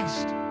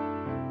Christ.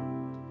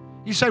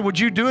 You say, would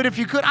you do it if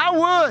you could? I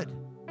would.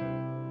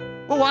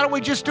 Well, why don't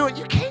we just do it?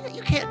 You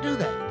can't do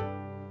that.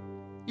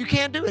 You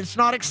can't do it. It's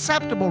not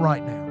acceptable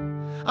right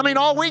now. I mean,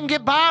 all we can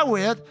get by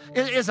with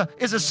is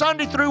a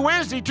Sunday through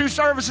Wednesday, 2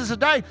 services a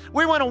day.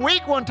 We went a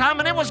week one time,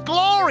 and it was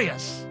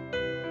glorious.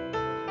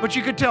 But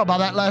you could tell by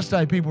that last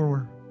day, people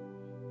were.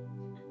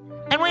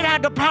 And we'd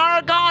had the power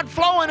of God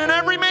flowing in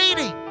every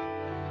meeting.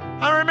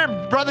 I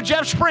remember Brother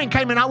Jeff Spring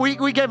came in.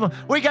 We gave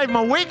him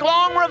a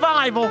week-long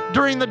revival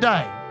during the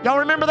day. Y'all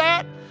remember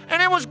that?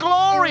 And it was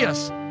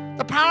glorious.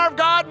 The power of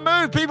God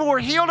moved. People were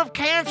healed of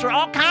cancer.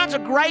 All kinds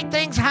of great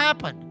things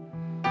happened.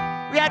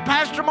 We had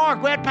Pastor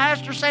Mark. We had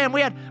Pastor Sam.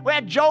 We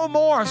had Joe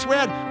Morris. We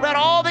had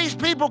all these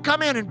people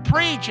come in and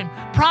preach and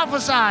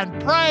prophesy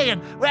and pray.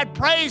 And we had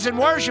praise and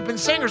worship and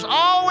singers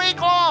all week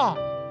long.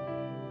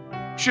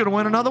 Should have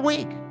went another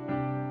week.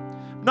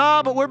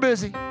 No, but we're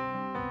busy.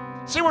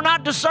 See, we're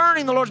not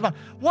discerning the Lord's body.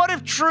 What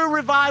if true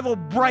revival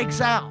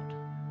breaks out?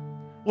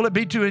 Will it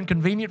be too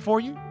inconvenient for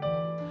you?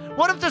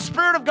 What if the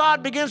Spirit of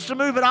God begins to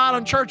move at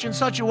Island Church in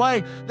such a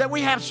way that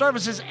we have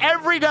services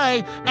every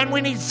day and we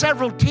need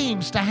several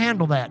teams to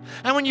handle that?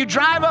 And when you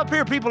drive up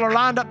here, people are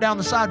lined up down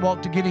the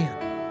sidewalk to get in.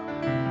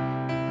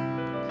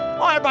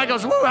 Well, everybody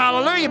goes, woo,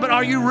 hallelujah, but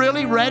are you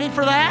really ready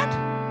for that?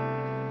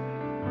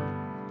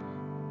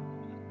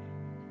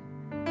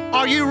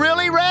 Are you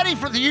really ready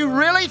for that? Do you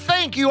really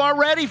think you are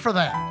ready for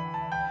that?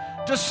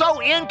 To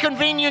so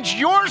inconvenience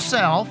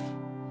yourself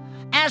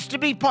as to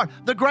be part.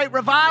 The great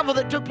revival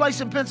that took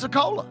place in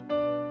Pensacola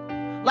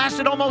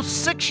lasted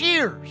almost 6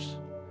 years.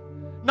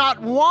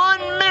 Not one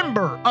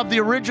member of the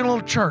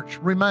original church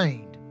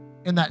remained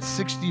in that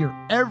 6th year.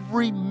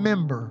 Every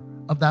member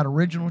of that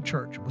original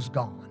church was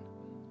gone.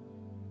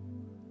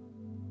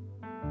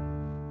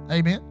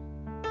 Amen.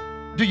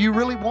 Do you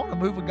really want a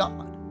move of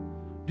God?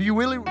 Do you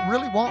really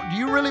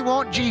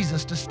want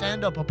Jesus to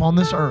stand up upon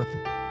this earth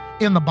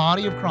in the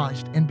body of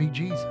Christ and be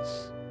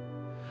Jesus?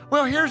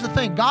 Well, here's the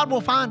thing. God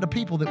will find a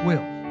people that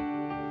will.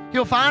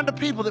 He'll find a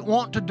people that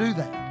want to do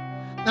that.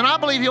 And I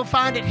believe He'll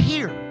find it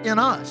here in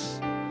us.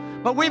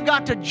 But we've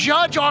got to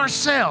judge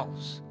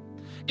ourselves.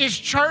 Is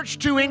church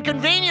too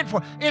inconvenient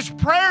for? Is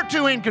prayer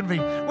too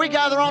inconvenient? We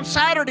gather on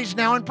Saturdays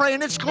now and pray,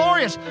 and it's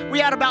glorious. We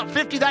had about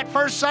 50 that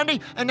first Sunday,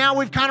 and now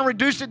we've kind of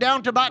reduced it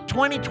down to about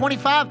 20,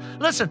 25.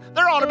 Listen,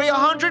 there ought to be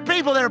 100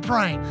 people there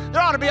praying.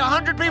 There ought to be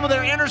 100 people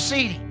there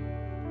interceding.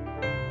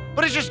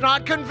 But it's just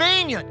not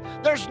convenient.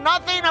 There's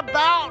nothing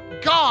about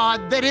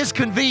God that is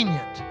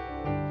convenient.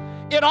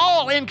 It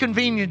all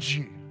inconveniences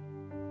you.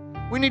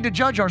 We need to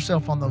judge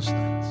ourselves on those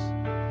things.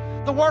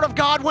 The Word of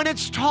God, when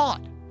it's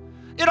taught,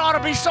 it ought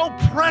to be so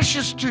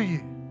precious to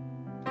you.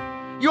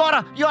 You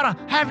ought to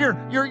have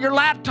your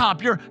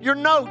laptop, your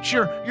notes,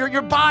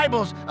 your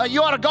Bibles.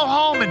 You ought to go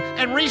home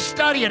and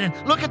restudy it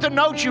and look at the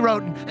notes you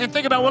wrote and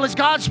think about, well, is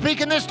God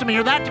speaking this to me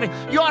or that to me?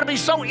 You ought to be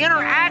so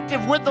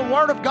interactive with the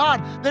Word of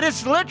God that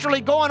it's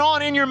literally going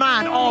on in your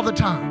mind all the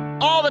time.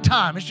 All the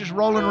time. It's just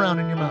rolling around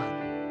in your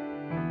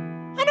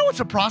mind. I know it's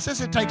a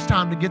process. It takes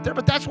time to get there,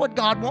 but that's what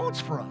God wants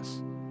for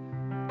us.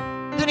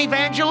 Then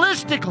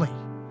evangelistically,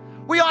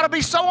 we ought to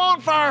be so on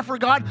fire for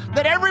God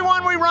that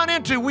everyone we run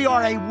into, we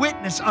are a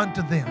witness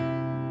unto them.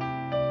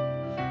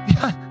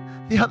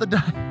 The other day,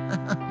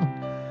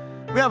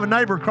 we have a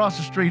neighbor across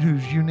the street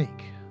who's unique.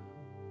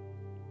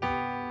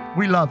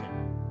 We love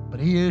him,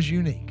 but he is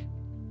unique.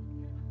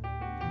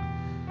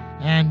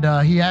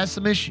 And he has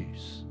some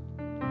issues.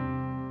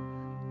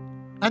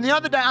 And the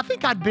other day, I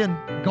think I'd been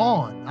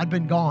gone. I'd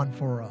been gone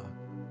for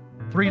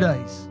 3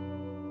 days.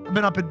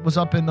 Was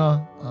up in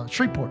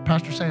Shreveport,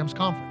 Pastor Sam's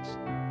conference.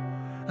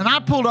 And I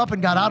pulled up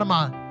and got out of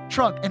my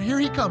truck, and here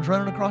he comes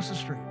running across the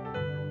street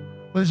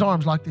with his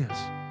arms like this.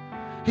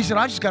 He said,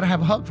 I just got to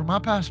have a hug from my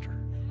pastor.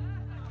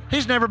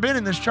 He's never been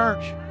in this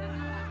church.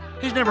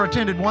 He's never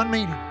attended one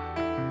meeting.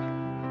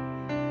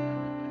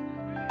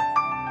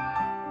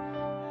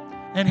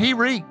 And he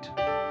reeked.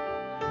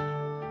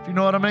 if you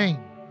know what I mean,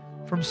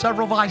 from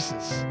several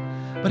vices.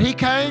 But he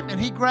came and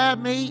he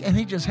grabbed me and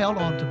he just held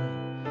on to me.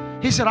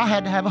 He said, I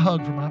had to have a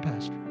hug from my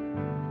pastor.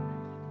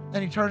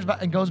 And he turns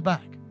back and goes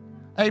back.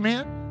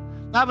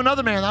 Amen. I have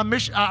another man I'm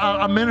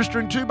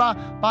ministering to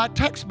by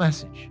text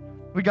message.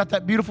 We got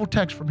that beautiful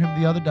text from him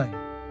the other day.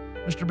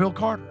 Mr. Bill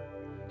Carter.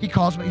 He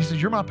calls me. He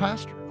says, you're my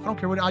pastor. I don't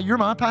care what, you're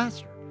my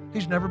pastor.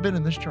 He's never been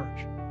in this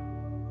church.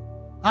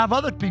 I have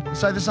other people that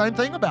say the same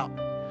thing about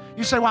me.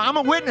 You say, well, I'm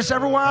a witness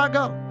everywhere I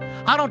go.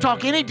 I don't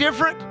talk any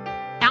different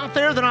out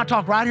there than I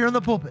talk right here in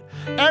the pulpit.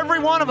 Every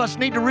one of us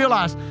need to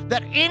realize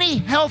that any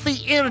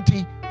healthy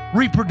entity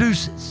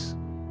reproduces.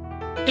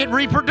 It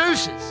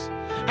reproduces.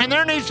 And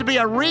there needs to be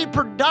a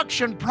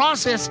reproduction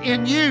process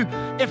in you.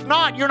 If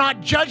not, you're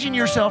not judging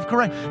yourself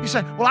correct. You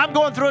say, well, I'm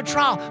going through a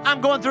trial. I'm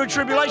going through a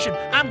tribulation.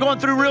 I'm going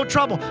through real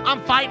trouble.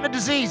 I'm fighting a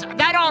disease.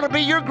 That ought to be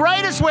your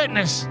greatest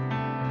witness.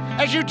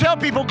 As you tell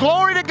people,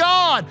 glory to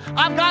God.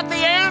 I've got the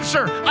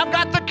answer. I've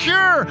got the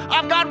cure.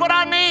 I've got what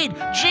I need.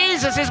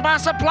 Jesus is my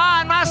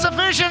supply and my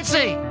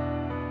sufficiency.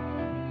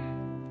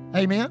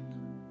 Amen.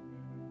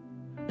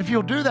 If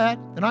you'll do that,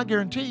 then I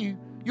guarantee you,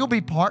 you'll be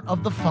part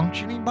of the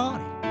functioning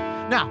body.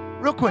 Now,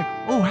 real quick.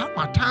 Oh, how did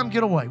my time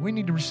get away? We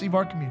need to receive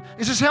our communion.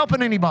 Is this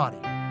helping anybody?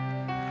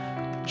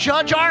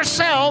 Judge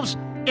ourselves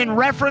in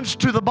reference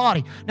to the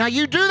body. Now,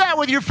 you do that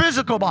with your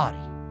physical body.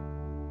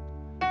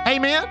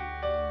 Amen?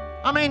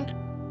 I mean,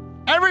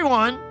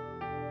 everyone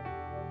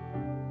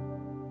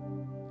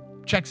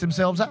checks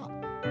themselves out.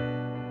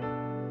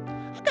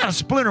 I got a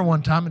splinter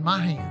one time in my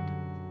hand,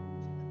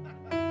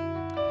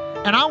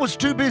 and I was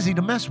too busy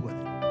to mess with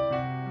it.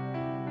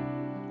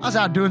 I was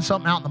out doing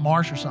something out in the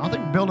marsh or something. I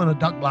think we're building a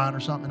duck blind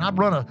or something, and I'd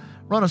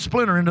run a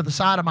splinter into the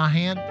side of my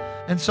hand,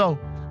 and so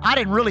I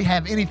didn't really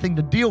have anything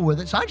to deal with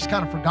it, so I just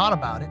kind of forgot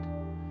about it.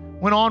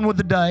 Went on with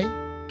the day,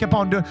 kept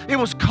on doing it. It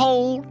was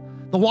cold.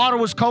 The water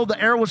was cold. The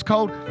air was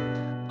cold.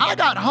 I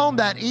got home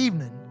that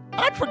evening.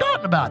 I'd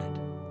forgotten about it.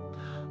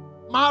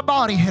 My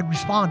body had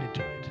responded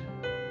to it.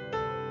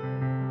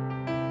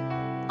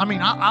 I mean,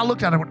 I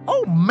looked at it and went,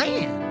 oh,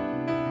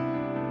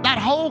 man. That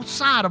whole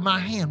side of my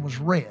hand was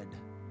red.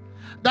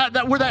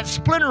 That where that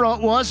splinter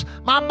was,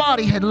 my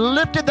body had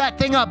lifted that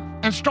thing up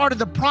and started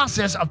the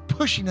process of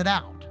pushing it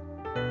out.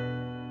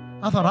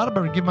 I thought, I'd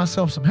better give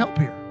myself some help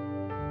here.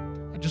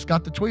 I just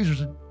got the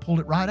tweezers and pulled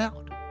it right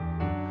out.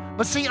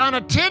 But see,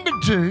 unattended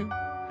to,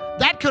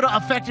 that could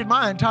have affected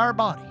my entire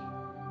body.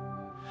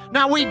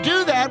 Now, we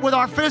do that with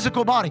our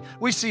physical body.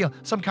 We see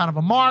some kind of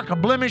a mark, a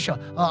blemish,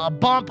 a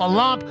bump, a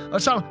lump, or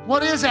something.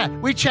 What is that?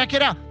 We check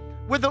it out.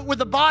 With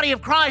the body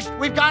of Christ,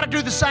 we've got to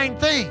do the same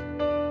thing.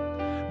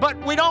 But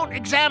we don't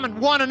examine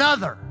one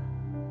another.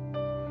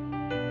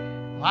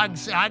 Well, I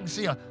can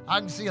see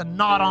a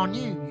knot on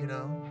you, you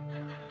know.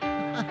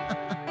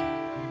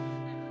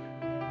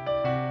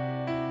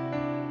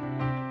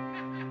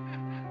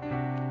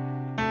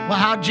 Well,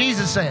 how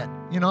Jesus said,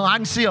 you know, I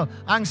can see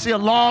a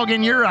log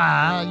in your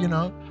eye, you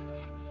know.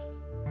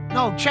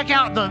 No, check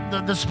out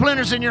the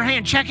splinters in your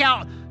hand.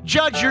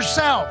 Judge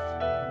yourself.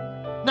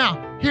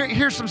 Now,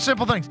 here's some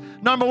simple things.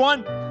 Number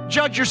one,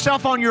 judge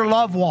yourself on your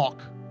love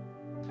walk.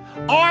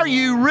 Are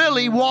you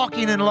really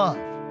walking in love?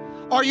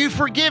 Are you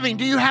forgiving?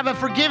 Do you have a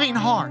forgiving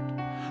heart?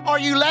 Are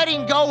you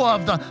letting go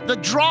of the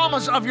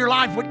dramas of your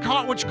life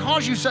which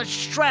cause you such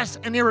stress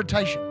and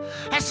irritation?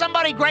 Has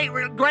somebody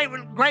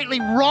greatly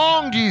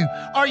wronged you?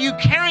 Are you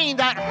carrying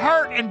that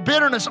hurt and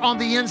bitterness on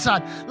the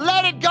inside?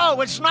 Let it go.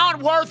 It's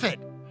not worth it.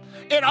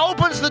 It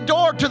opens the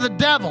door to the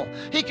devil.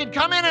 He can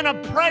come in and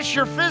oppress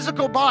your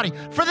physical body.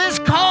 For this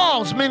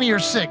cause, many are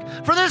sick.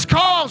 For this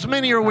cause,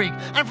 many are weak.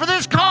 And for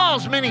this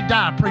cause, many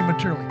die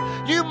prematurely.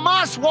 You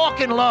must walk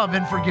in love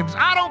and forgiveness.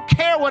 I don't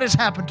care what has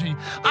happened to you.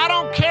 I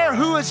don't care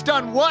who has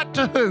done what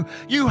to who.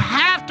 You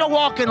have to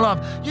walk in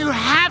love. You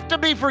have to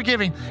be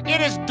forgiving.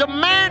 It is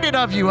demanded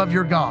of you of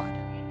your God.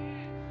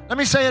 Let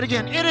me say it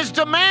again. It is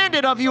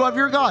demanded of you of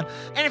your God.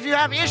 And if you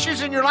have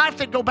issues in your life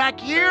that go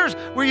back years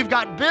where you've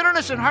got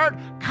bitterness and hurt,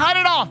 cut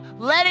it off.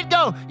 Let it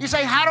go. You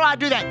say, how do I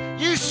do that?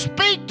 You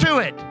speak to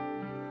it.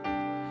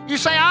 You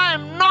say, I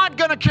am not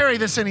going to carry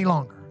this any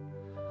longer.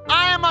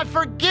 I am a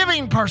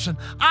forgiving person.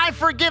 I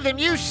forgive him.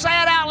 You say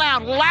it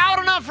out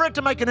loud enough for it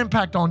to make an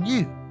impact on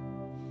you.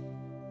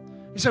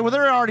 You say, well,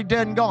 they're already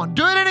dead and gone.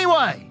 Do it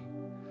anyway.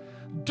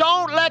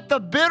 Don't let the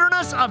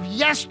bitterness of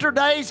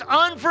yesterday's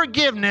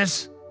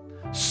unforgiveness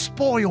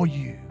spoil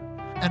you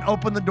and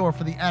open the door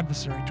for the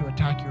adversary to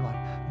attack your life.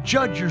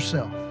 Judge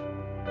yourself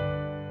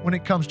when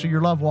it comes to your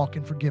love walk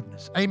and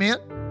forgiveness. Amen?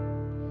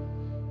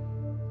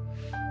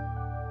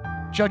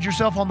 Judge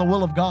yourself on the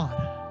will of God.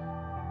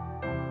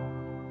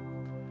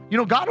 You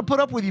know, God will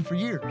put up with you for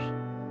years.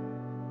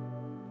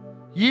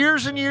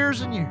 Years and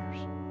years and years.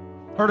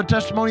 Heard a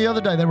testimony the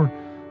other day.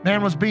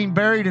 Man was being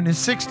buried in his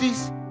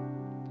 60s.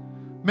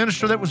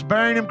 Minister that was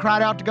burying him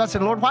cried out to God,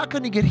 said, Lord, why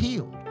couldn't he get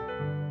healed?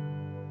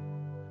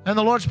 And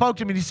the Lord spoke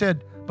to him and he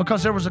said,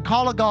 because there was a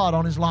call of God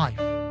on his life.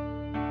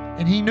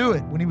 And he knew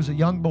it when he was a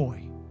young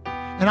boy.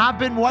 And I've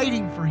been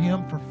waiting for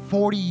him for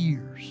 40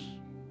 years.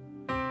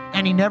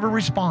 And he never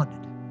responded.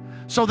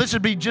 So this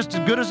would be just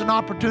as good as an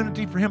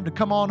opportunity for him to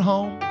come on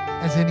home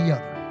as any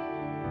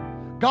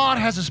other. God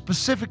has a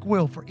specific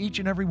will for each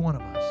and every one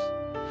of us.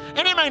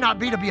 And it may not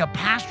be to be a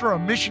pastor or a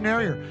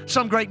missionary or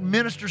some great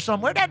minister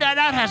somewhere. That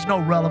has no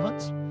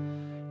relevance.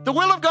 The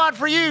will of God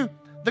for you,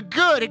 the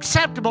good,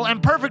 acceptable,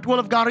 and perfect will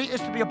of God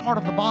is to be a part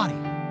of the body,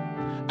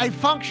 a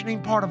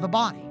functioning part of the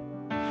body.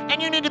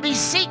 And you need to be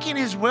seeking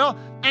his will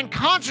and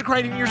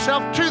consecrating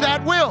yourself to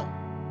that will.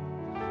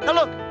 Now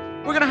look,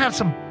 we're going to have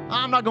some,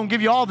 I'm not going to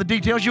give you all the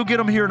details. You'll get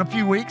them here in a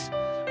few weeks.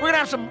 We're going to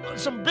have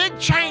some big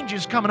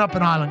changes coming up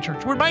in Island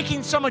Church. We're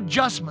making some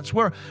adjustments.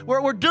 We're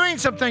doing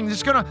some things.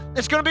 It's going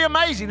to be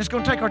amazing. It's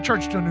going to take our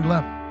church to a new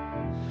level.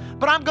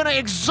 But I'm going to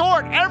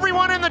exhort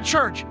everyone in the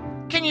church.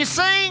 Can you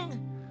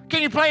sing?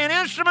 Can you play an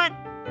instrument?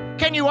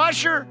 Can you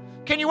usher?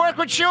 Can you work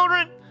with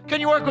children? Can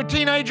you work with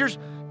teenagers?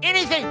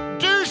 Anything.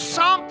 Do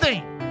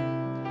something.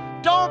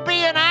 Don't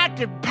be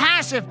inactive,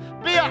 passive.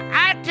 Be an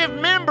active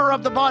member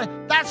of the body.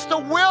 That's the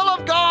will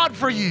of God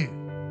for you.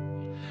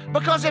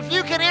 Because if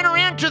you can enter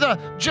into the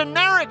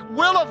generic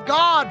will of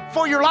God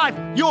for your life,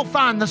 you'll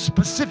find the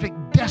specific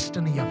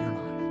destiny of your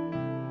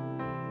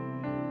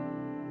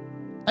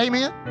life.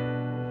 Amen?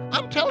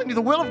 I'm telling you,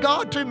 the will of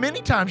God too,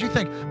 many times you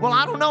think, well,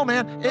 I don't know,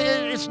 man.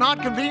 It's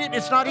not convenient.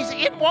 It's not easy.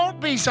 It won't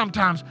be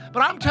sometimes.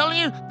 But I'm telling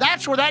you,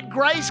 that's where that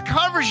grace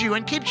covers you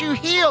and keeps you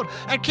healed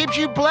and keeps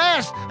you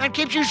blessed and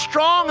keeps you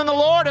strong in the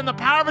Lord and the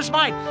power of his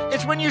might.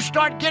 It's when you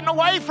start getting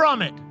away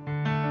from it.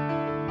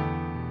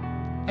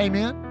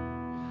 Amen?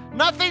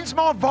 Nothing's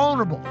more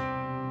vulnerable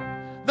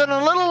than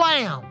a little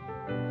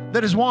lamb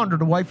that has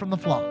wandered away from the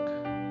flock.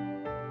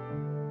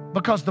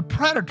 Because the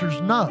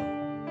predators know.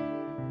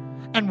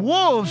 And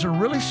wolves are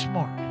really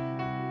smart.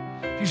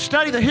 If you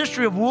study the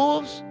history of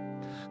wolves,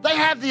 they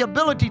have the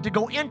ability to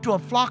go into a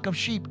flock of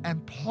sheep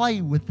and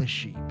play with the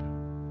sheep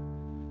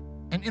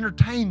and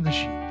entertain the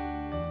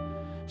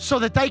sheep so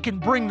that they can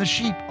bring the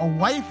sheep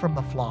away from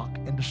the flock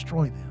and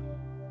destroy them.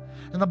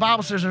 And the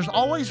Bible says there's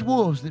always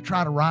wolves that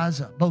try to rise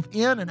up, both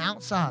in and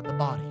outside the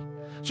body.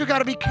 So you've got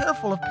to be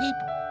careful of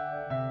people.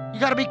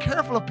 You've got to be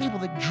careful of people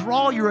that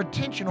draw your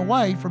attention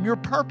away from your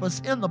purpose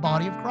in the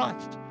body of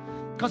Christ.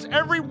 Because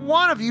every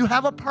one of you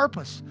have a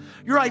purpose.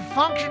 You're a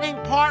functioning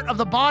part of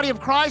the body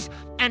of Christ,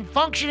 and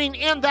functioning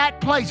in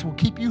that place will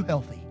keep you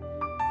healthy.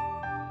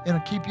 It'll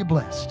keep you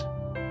blessed.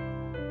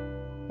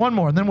 One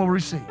more, and then we'll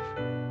receive.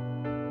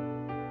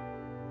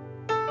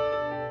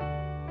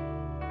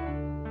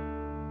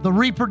 The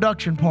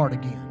reproduction part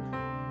again.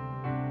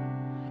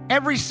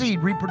 Every seed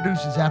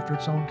reproduces after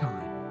its own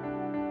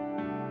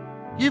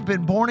kind. You've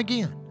been born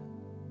again.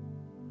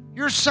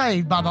 You're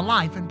saved by the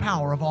life and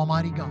power of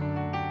Almighty God.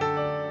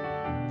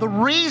 The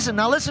reason,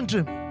 now listen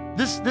to me.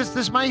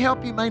 This may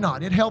help you, may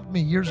not. It helped me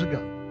years ago.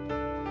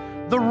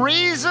 The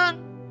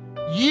reason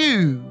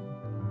you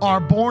are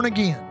born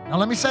again. Now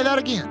let me say that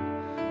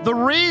again. The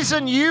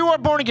reason you are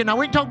born again. Now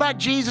we can talk about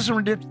Jesus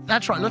and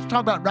that's right. Let's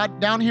talk about right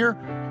down here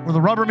where the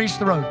rubber meets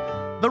the road.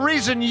 The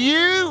reason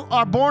you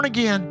are born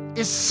again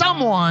is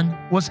someone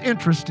was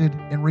interested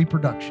in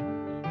reproduction.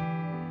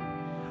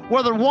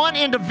 Whether one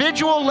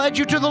individual led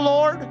you to the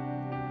Lord,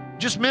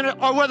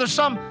 or whether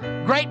some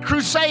great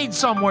crusade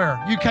somewhere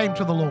you came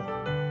to the Lord.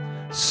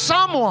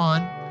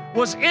 Someone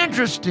was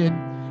interested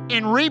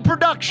in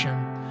reproduction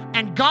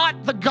and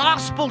got the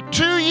gospel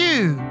to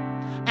you,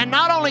 and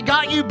not only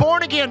got you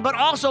born again, but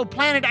also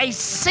planted a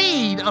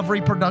seed of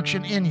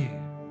reproduction in you.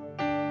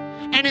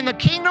 And in the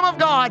kingdom of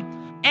God,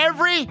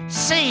 every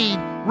seed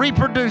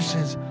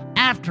reproduces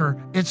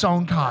after its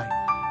own kind.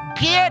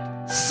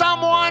 Get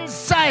someone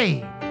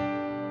saved.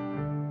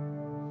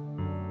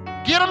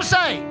 Get them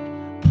saved.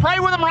 Pray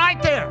with them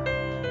right there.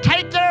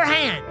 Take their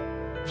hand.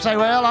 Say,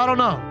 well, I don't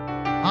know.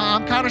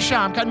 I'm kind of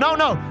shy.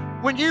 No.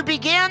 When you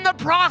begin the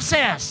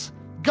process,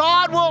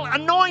 God will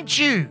anoint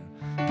you,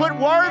 put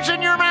words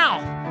in your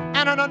mouth,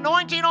 and an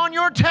anointing on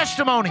your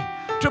testimony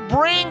to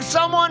bring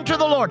someone to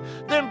the Lord.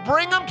 Then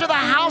bring them to the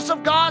house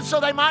of God so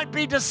they might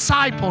be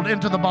discipled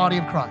into the body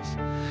of Christ.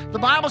 The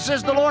Bible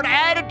says the Lord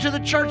added to the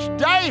church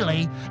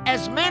daily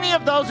as many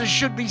of those as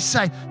should be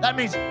saved. That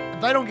means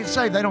if they don't get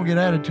saved, they don't get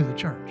added to the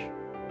church.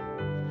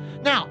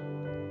 Now,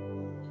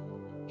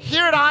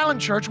 here at Island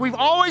Church, we've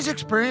always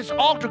experienced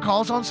altar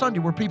calls on Sunday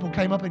where people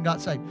came up and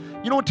got saved.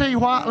 You know what? Tell you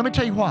why? Let me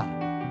tell you why.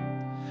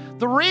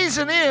 The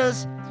reason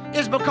is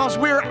because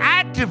we're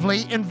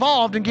actively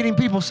involved in getting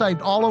people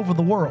saved all over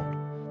the world.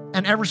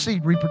 And every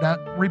seed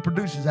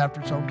reproduces after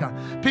its own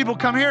kind. People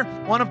come here,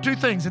 one of two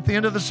things. At the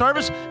end of the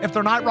service, if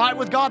they're not right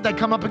with God, they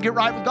come up and get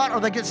right with God, or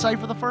they get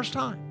saved for the first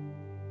time.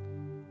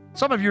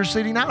 Some of you are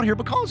sitting out here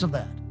because of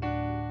that.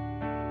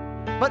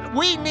 But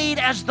we need,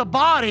 as the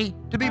body,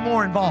 to be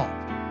more involved.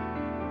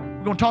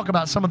 We're going to talk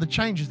about some of the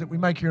changes that we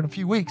make here in a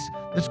few weeks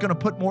that's going to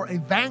put more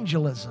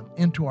evangelism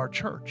into our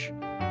church,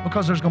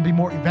 because there's going to be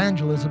more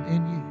evangelism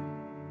in you.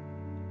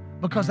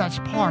 Because that's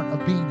part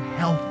of being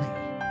healthy.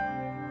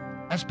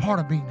 That's part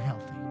of being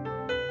healthy.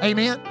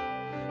 Amen?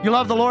 You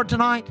love the Lord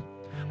tonight?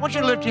 I want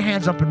you to lift your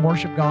hands up and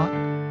worship God.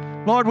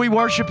 Lord, we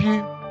worship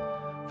you.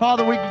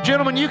 Father,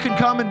 gentlemen, you can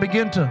come and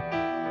begin to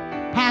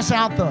pass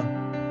out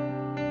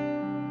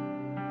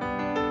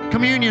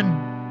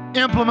communion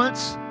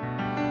implements.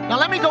 Now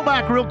let me go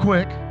back real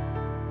quick.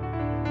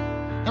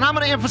 And I'm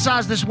going to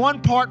emphasize this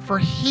one part for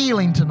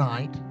healing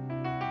tonight.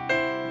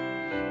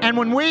 And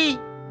when we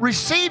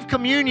receive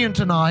communion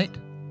tonight,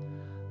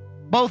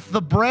 both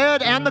the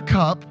bread and the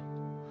cup,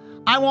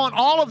 I want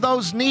all of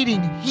those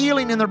needing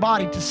healing in their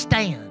body to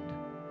stand.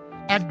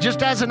 And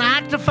just as an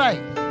act of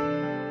faith.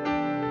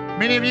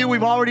 Many of you,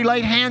 we've already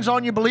laid hands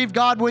on you, believe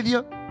God with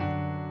you.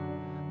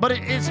 But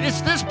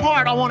it's this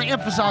part I want to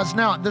emphasize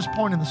now at this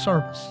point in the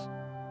service.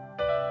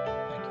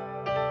 Thank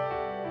you.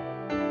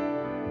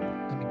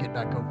 Let me get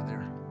back over there.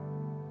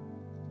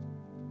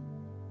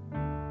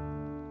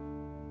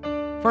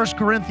 1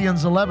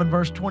 Corinthians 11,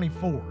 verse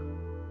 24.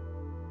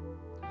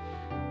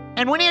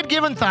 And when he had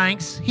given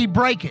thanks, he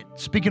brake it,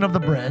 speaking of the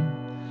bread,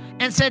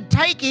 and said,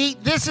 "Take,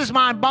 eat, this is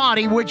my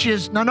body, which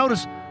is," now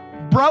notice,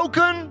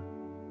 "broken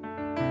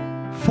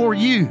for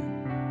you.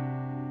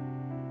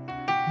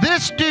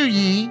 This do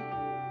ye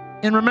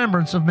in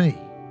remembrance of me."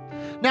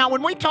 Now,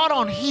 when we taught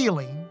on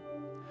healing,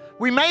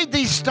 we made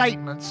these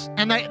statements,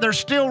 and they're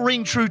still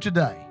ring true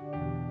today.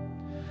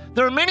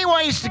 There are many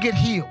ways to get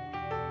healed.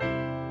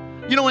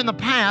 You know, in the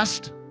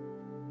past,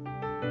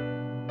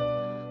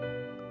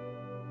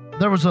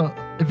 there was an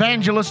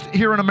evangelist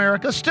here in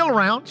America, still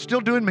around,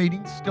 still doing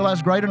meetings, still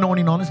has great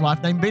anointing on his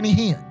life, named Benny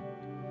Hinn.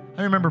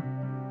 I remember,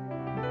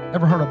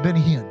 ever heard of Benny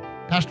Hinn?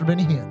 Pastor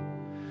Benny Hinn.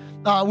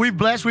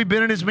 We've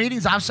been in his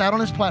meetings. I've sat on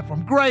his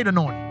platform. Great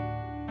anointing.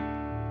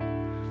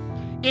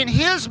 In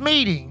his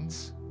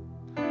meetings,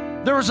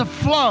 there was a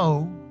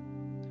flow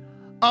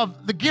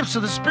of the gifts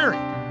of the Spirit,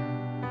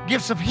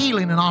 gifts of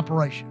healing and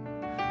operation.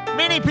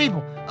 Many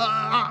people,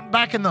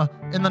 back in the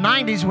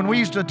 90s when we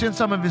used to attend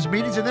some of his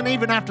meetings, and then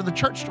even after the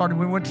church started,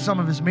 we went to some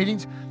of his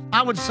meetings,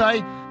 I would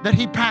say that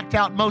he packed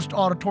out most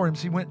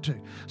auditoriums he went to.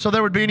 So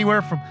there would be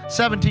anywhere from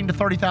 17 to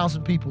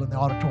 30,000 people in the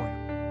auditorium.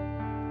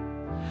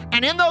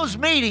 And in those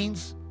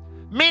meetings,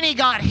 many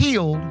got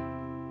healed,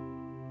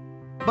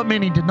 but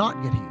many did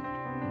not get healed.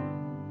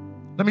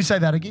 Let me say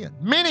that again.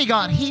 Many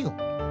got healed.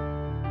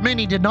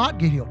 Many did not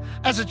get healed.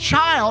 As a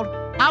child,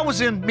 I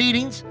was in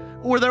meetings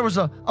where there was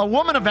a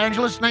woman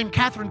evangelist named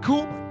Catherine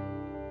Kuhlman.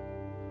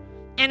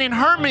 And in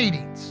her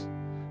meetings,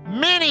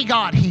 many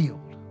got healed.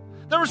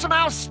 There were some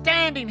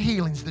outstanding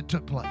healings that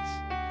took place.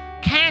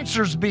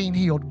 Cancers being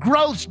healed,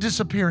 growths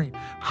disappearing,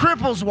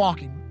 cripples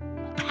walking,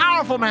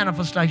 powerful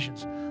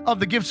manifestations of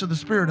the gifts of the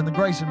Spirit and the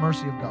grace and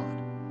mercy of God.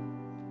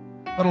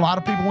 But a lot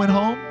of people went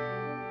home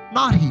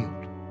not healed.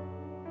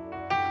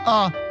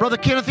 Brother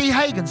Kenneth E.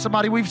 Hagin,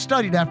 somebody we've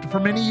studied after for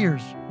many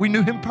years. We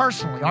knew him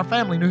personally. Our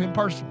family knew him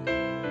personally.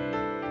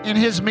 In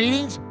his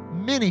meetings,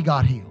 many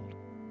got healed,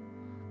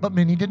 but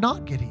many did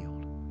not get healed.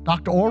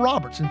 Dr. Oral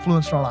Roberts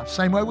influenced our life.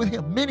 Same way with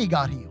him. Many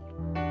got healed.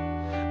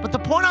 But the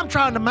point I'm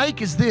trying to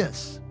make is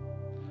this.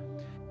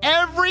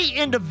 Every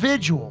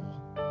individual,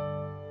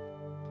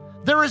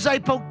 there is a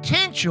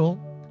potential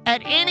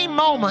at any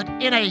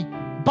moment in a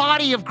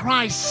body of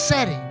Christ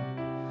setting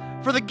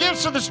for the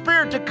gifts of the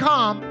Spirit to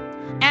come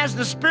as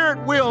the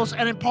Spirit wills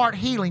and impart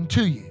healing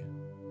to you.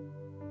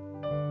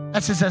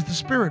 That says as the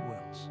Spirit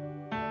wills.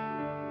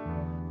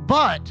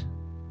 But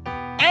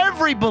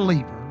every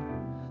believer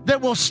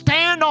that will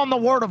stand on the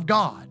Word of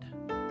God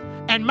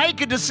and make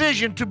a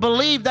decision to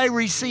believe they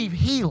receive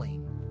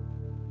healing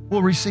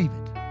will receive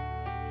it.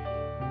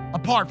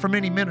 Apart from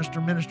any minister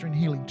ministering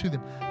healing to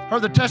them.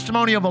 Heard the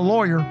testimony of a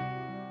lawyer.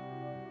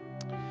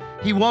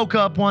 He woke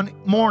up one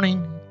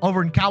morning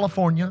over in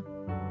California,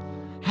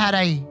 had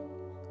a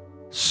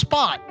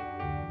spot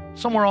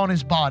somewhere on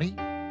his body,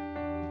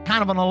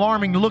 kind of an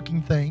alarming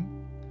looking thing.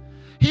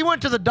 He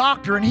went to the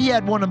doctor and he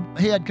had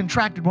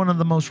contracted one of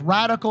the most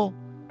radical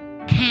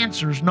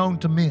cancers known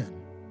to men.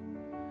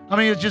 I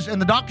mean, it's just,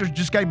 and the doctors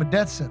just gave him a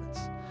death sentence.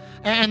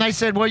 And they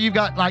said, well, you've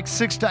got like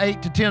 6 to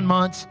 8 to 10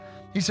 months.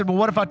 He said, well,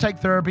 what if I take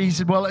therapy? He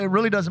said, well, it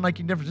really doesn't make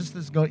any difference.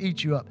 This is going to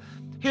eat you up.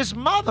 His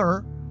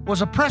mother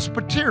was a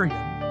Presbyterian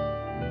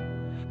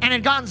and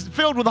had gotten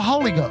filled with the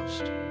Holy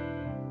Ghost.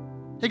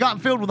 He gotten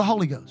filled with the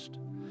Holy Ghost.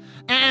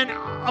 And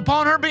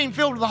upon her being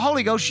filled with the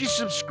Holy Ghost, she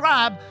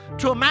subscribed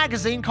to a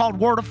magazine called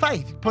Word of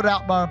Faith, put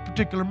out by a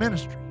particular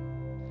ministry.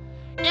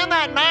 In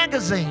that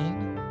magazine,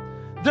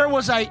 there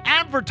was an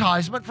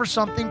advertisement for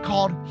something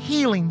called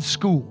Healing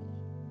School,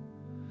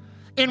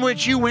 in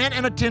which you went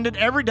and attended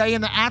every day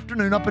in the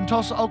afternoon up in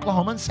Tulsa,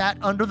 Oklahoma, and sat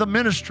under the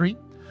ministry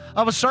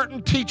of a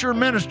certain teacher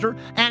minister.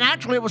 And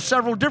actually, it was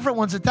several different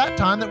ones at that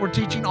time that were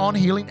teaching on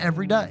healing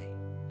every day.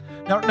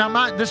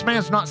 Now this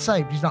man's not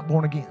saved. He's not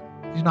born again.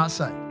 He's not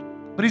saved.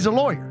 But he's a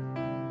lawyer.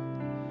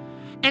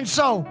 And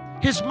so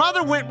his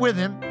mother went with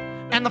him,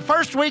 and the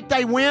first week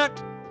they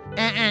went,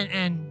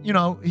 and you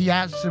know, he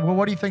asked, well,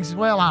 what do you think? He said,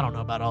 well, I don't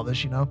know about all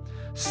this, you know.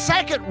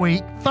 Second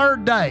week,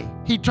 third day,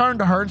 he turned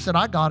to her and said,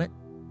 I got it.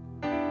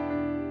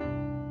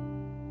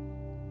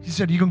 He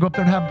said, are you going to go up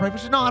there and have him pray for you?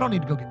 She said, no, I don't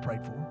need to go get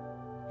prayed for.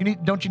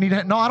 Don't you need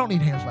no, I don't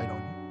need hands laid on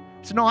you.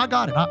 He said, no, I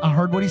got it. I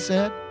heard what he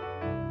said.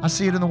 I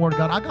see it in the Word of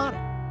God. I got it.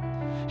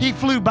 He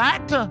flew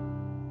back to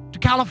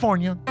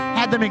California,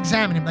 had them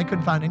examine him. They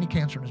couldn't find any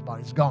cancer in his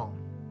body. It's gone.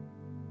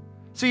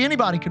 See,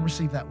 anybody can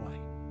receive that way.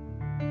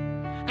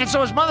 And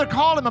so his mother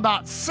called him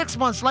about 6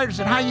 months later and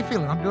said, how you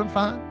feeling? I'm doing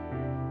fine.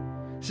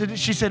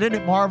 She said, isn't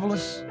it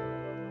marvelous?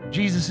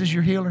 Jesus is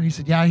your healer. He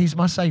said, yeah, he's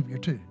my Savior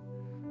too.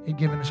 He'd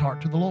given his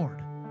heart to the Lord,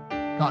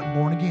 gotten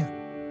born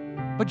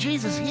again. But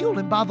Jesus healed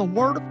him by the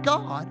word of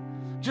God,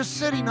 just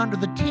sitting under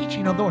the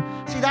teaching of the Lord.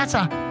 See, that's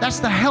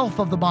the health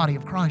of the body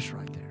of Christ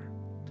right there.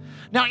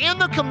 Now, in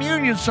the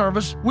communion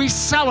service, we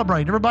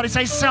celebrate. Everybody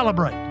say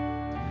celebrate.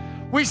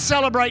 We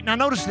celebrate. Now,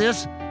 notice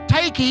this.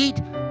 Take, eat.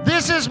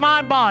 This is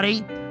my body,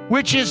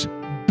 which is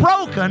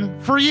broken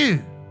for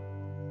you.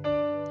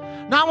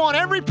 Now, I want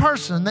every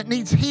person that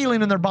needs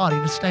healing in their body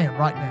to stand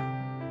right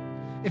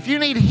now. If you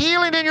need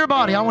healing in your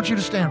body, I want you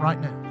to stand right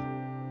now.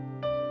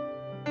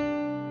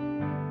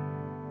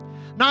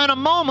 Now, in a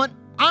moment,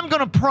 I'm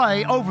going to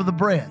pray over the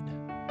bread.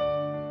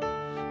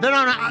 Then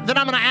I'm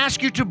going to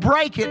ask you to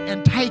break it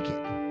and take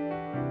it.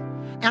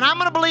 And I'm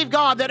going to believe,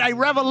 God, that a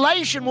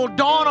revelation will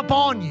dawn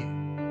upon you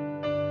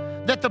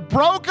that the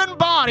broken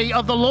body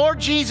of the Lord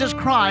Jesus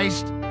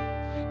Christ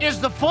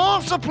is the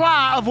full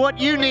supply of what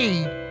you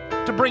need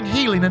to bring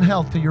healing and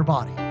health to your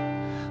body.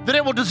 That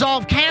it will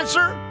dissolve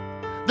cancer,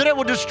 that it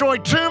will destroy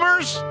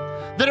tumors,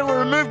 that it will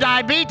remove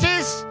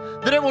diabetes,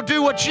 that it will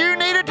do what you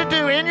needed to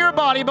do in your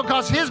body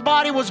because his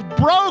body was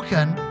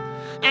broken,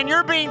 and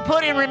you're being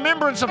put in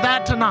remembrance of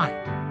that tonight.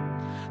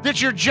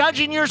 That you're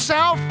judging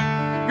yourself,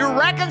 you're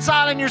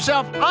reconciling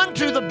yourself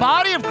unto the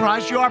body of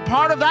Christ. You are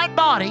part of that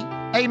body,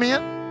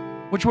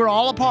 amen, which we're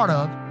all a part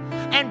of.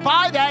 And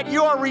by that,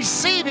 you are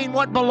receiving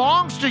what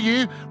belongs to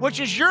you, which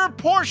is your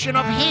portion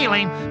of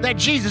healing that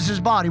Jesus'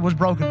 body was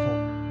broken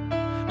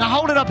for. Now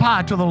hold it up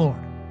high to the Lord.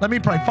 Let me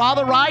pray.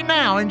 Father, right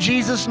now, in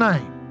Jesus'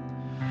 name,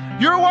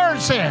 your word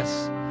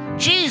says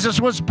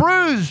Jesus was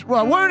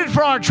wounded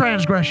for our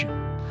transgression,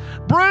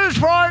 bruised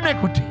for our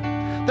iniquity.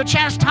 The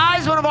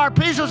chastisement of our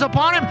peace was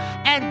upon him,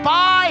 and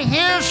by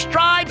his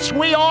stripes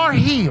we are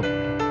healed.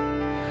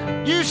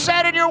 You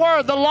said in your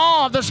word, the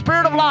law of the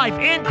Spirit of life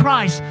in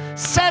Christ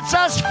sets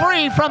us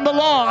free from the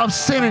law of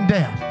sin and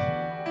death.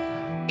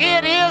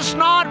 It is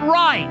not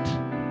right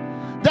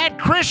that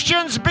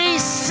Christians be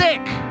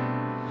sick,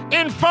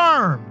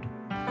 infirmed,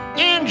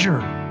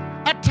 injured,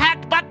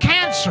 attacked by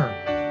cancer,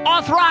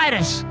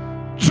 arthritis,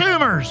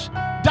 tumors,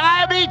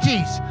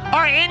 diabetes,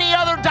 or any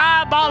other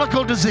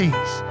diabolical disease.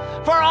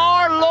 For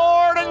our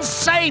Lord and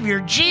Savior,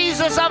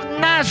 Jesus of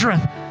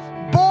Nazareth,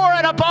 bore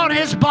it upon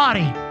his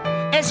body.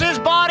 As his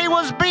body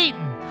was beaten,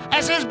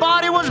 as his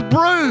body was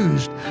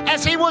bruised,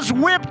 as he was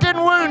whipped and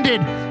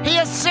wounded, he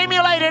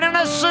assimilated and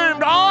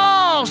assumed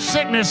all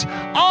sickness,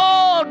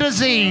 all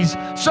disease,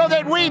 so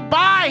that we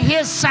by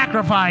his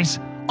sacrifice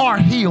are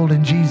healed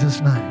in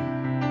Jesus'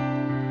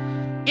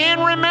 name. In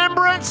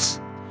remembrance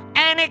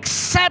and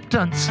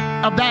acceptance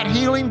of that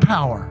healing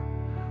power,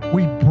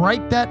 we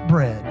break that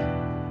bread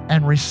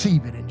and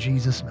receive it in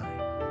Jesus' name.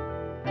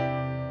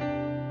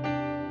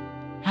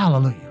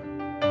 Hallelujah.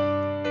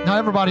 Now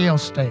everybody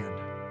else stand.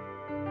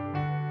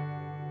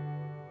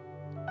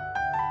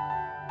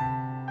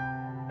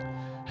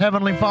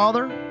 Heavenly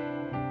Father,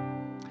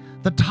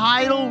 the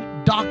title,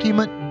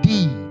 document,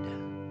 deed,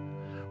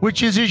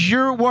 which is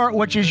your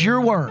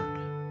word,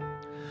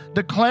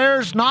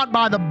 declares not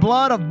by the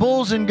blood of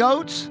bulls and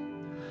goats,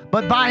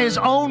 but by his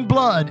own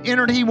blood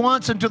entered he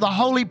once into the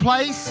holy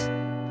place,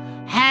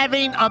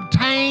 having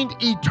obtained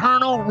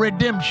eternal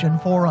redemption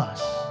for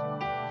us.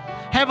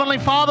 Heavenly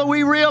Father,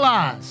 we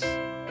realize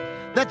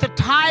that the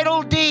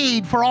title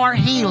deed for our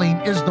healing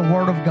is the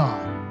Word of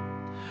God.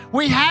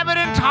 We have it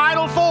in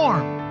title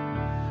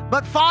form,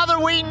 but Father,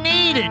 we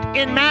need it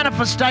in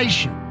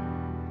manifestation.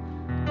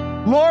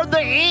 Lord,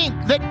 the ink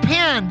that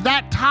penned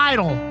that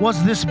title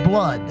was this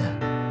blood.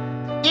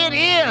 It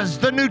is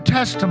the New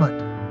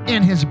Testament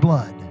in his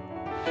blood.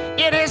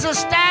 It has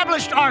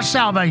established our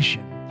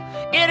salvation.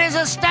 It has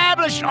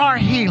established our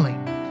healing.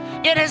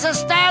 It has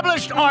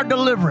established our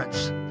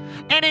deliverance.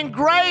 And in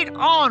great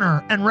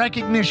honor and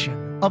recognition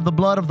of the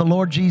blood of the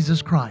Lord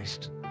Jesus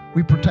Christ,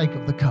 we partake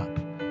of the cup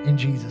in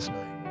Jesus' name.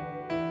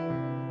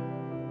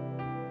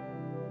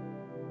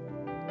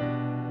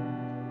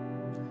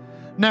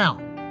 Now,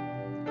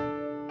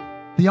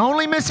 the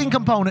only missing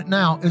component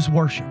now is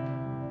worship.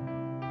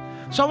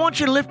 So I want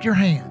you to lift your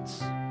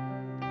hands,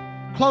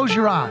 close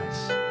your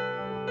eyes,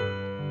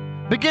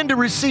 begin to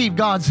receive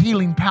God's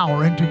healing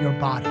power into your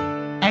body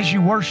as you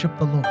worship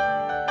the Lord.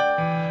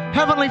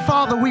 Heavenly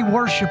Father, we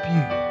worship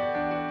you.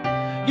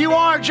 You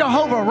are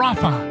Jehovah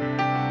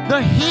Rapha,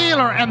 the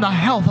healer and the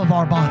health of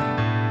our body.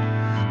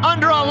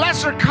 Under a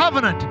lesser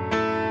covenant,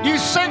 you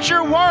sent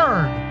your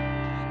word,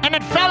 and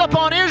it fell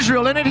upon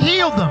Israel, and it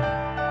healed them.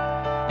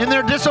 In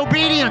their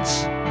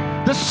disobedience,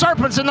 the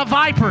serpents and the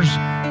vipers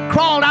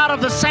crawled out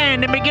of the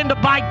sand and began to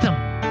bite them.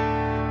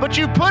 But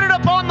you put it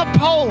upon the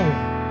pole,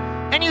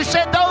 and you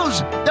said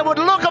those that would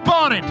look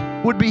upon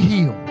it would be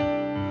healed.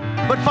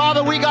 But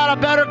Father, we got a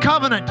better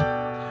covenant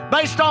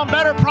based on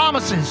better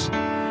promises.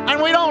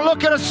 And we don't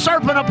look at a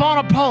serpent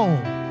upon a pole.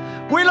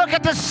 We look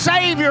at the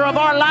Savior of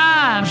our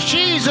lives,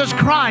 Jesus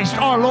Christ,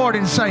 our Lord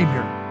and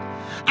Savior.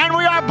 And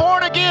we are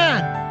born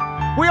again.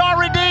 We are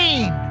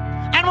redeemed,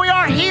 and we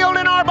are healed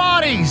in our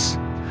bodies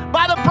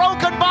by the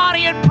broken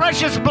body and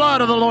precious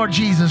blood of the Lord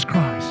Jesus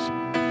Christ.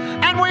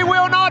 And we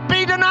will not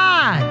be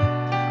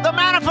denied the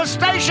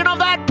manifestation of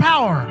that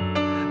power.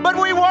 But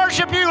we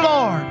worship you,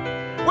 Lord.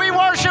 We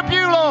worship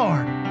you,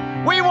 Lord.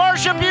 We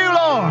worship you,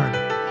 Lord.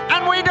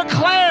 And we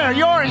declare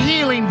your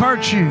healing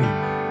virtue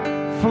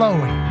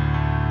flowing,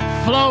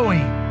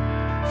 flowing,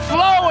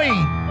 flowing,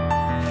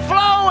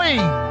 flowing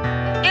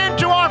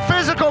into our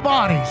physical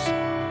bodies,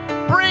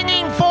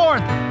 bringing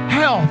forth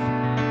health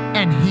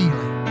and healing.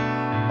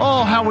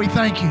 Oh, how we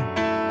thank you.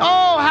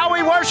 Oh, how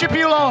we worship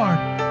you, Lord.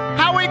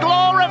 How we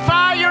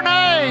glorify your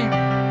name.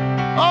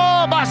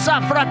 Oh,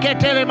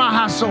 basafraketele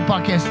mahaso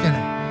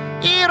pakestele.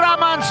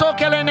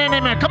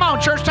 Come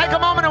on, church, take a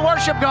moment and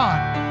worship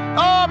God.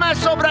 Oh,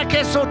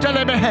 mesobrekeso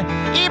telebehe.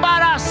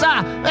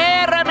 Ibarasa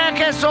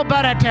eremekeso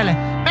baratele.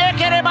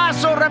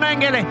 Mekerebaso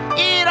remengele.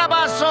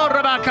 Irabaso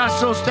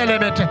rebakasos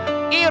telebete.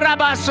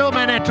 Irabaso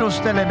menetos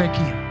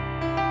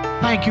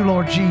telebeki. Thank you,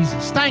 Lord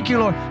Jesus. Thank you,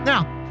 Lord.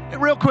 Now,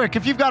 real quick,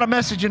 if you've got a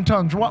message in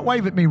tongues,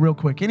 wave at me real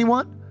quick.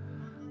 Anyone?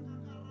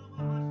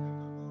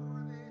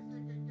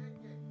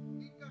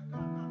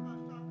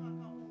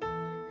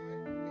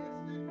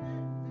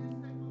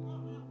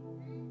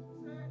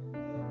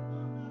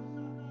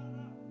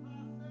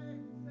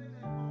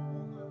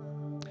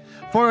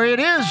 For it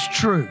is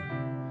true.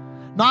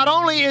 Not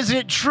only is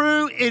it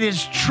true, it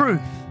is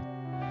truth.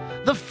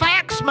 The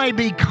facts may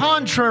be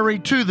contrary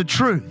to the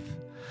truth,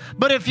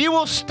 but if you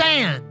will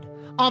stand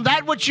on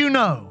that which you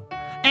know,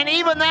 and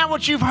even that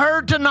which you've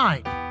heard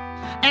tonight,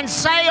 and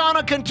say on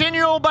a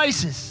continual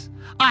basis,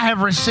 I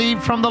have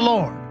received from the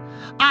Lord.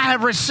 I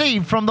have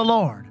received from the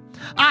Lord.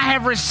 I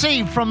have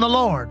received from the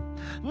Lord.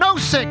 No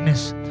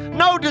sickness,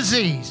 no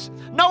disease,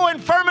 no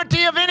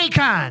infirmity of any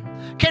kind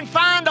can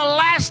find a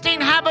lasting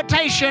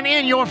habitation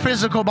in your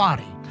physical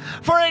body.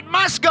 For it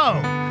must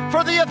go,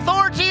 for the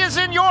authority is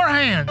in your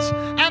hands,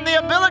 and the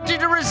ability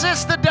to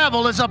resist the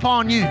devil is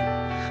upon you.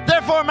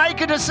 Therefore, make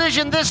a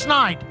decision this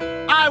night.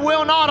 I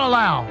will not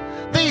allow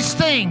these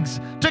things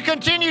to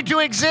continue to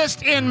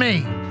exist in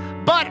me,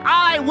 but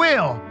I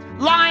will,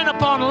 line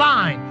upon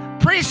line,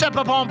 precept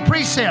upon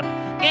precept,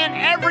 in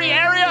every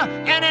area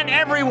and in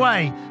every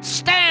way,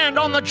 stand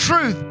on the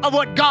truth of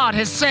what God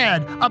has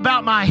said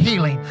about my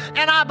healing.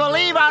 And I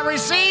believe I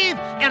receive,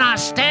 and I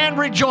stand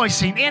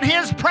rejoicing in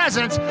His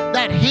presence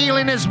that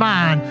healing is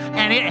mine,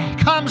 and it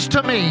comes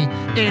to me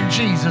in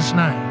Jesus'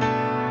 name.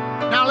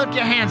 Now lift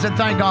your hands and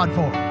thank God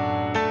for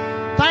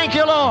it. Thank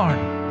you, Lord.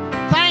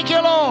 Thank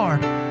you, Lord.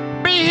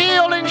 Be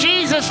healed in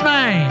Jesus'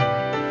 name.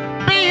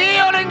 Be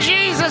healed in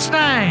Jesus'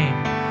 name.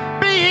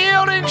 Be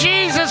healed in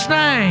Jesus'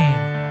 name.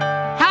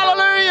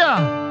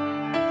 Hallelujah.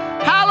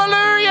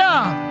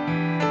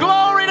 Hallelujah.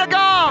 Glory to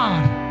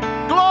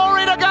God.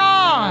 Glory to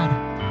God.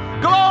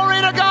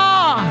 Glory to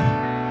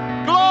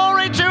God.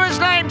 Glory to His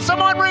name.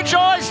 Someone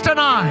rejoice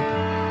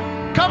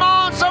tonight. Come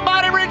on,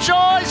 somebody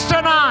rejoice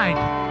tonight.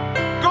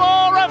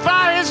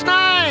 Glorify His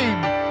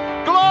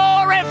name.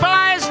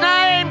 Glorify His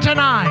name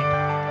tonight.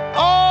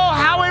 Oh,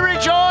 how we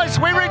rejoice.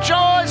 We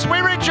rejoice. We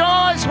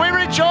rejoice. We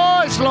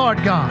rejoice,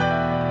 Lord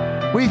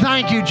God. We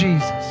thank you,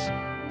 Jesus.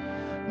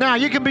 Now,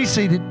 you can be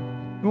seated.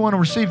 We want to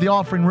receive the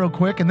offering real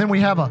quick, and then we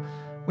have a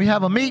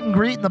meet and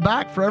greet in the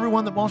back for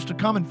everyone that wants to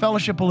come and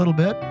fellowship a little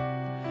bit.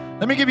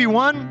 Let me give you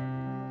one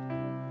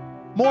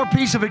more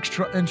piece of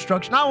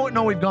instruction. I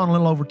know we've gone a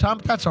little over time,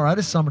 but that's all right.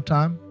 It's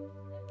summertime.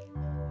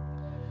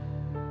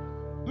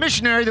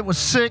 Missionary that was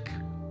sick,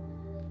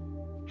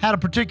 had a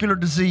particular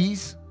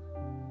disease.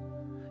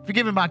 If you're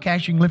giving by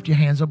cash, you can lift your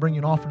hands. I'll bring you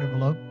an offering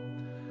envelope.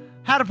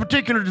 Had a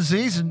particular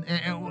disease and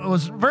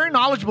was very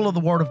knowledgeable of the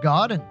Word of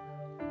God, and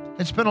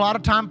had spent a lot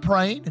of time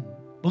praying and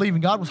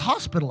believing God, was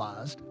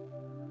hospitalized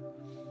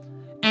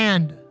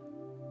and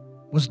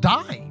was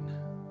dying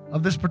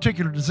of this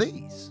particular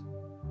disease,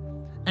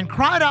 and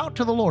cried out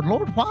to the Lord,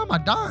 Lord, why am I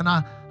dying?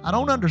 I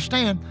don't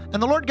understand.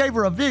 And the Lord gave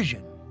her a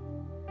vision.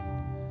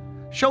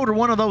 Showed her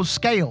one of those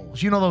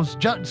scales. You know those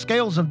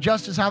scales of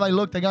justice, how they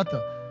look? They got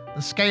the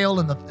scale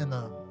and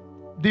the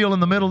deal in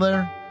the middle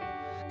there.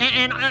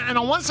 And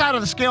on one side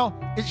of the scale,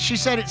 she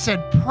said it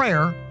said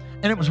prayer,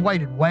 and it was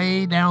weighted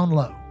way down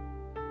low.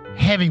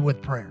 Heavy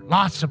with prayer,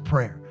 lots of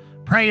prayer.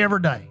 Pray every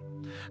day.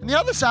 And the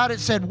other side, it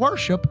said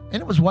worship,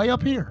 and it was way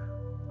up here.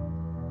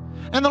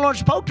 And the Lord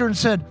spoke to her and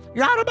said,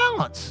 you're out of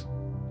balance.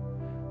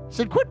 He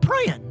said, quit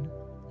praying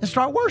and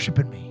start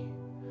worshiping me.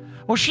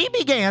 Well, she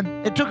began,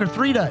 it took her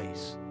 3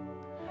 days.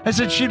 I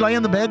said she'd lay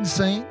in the bed and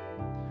sing.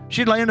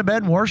 She'd lay in the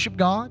bed and worship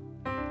God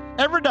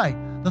every day.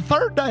 The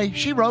third day,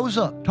 she rose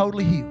up,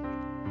 totally healed.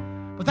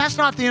 But that's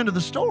not the end of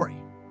the story.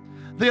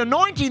 The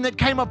anointing that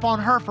came upon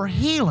her for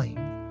healing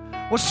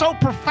was so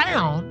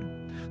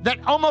profound that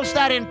almost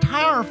that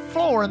entire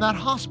floor in that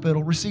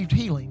hospital received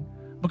healing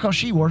because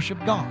she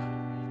worshiped God.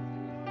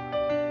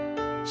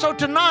 So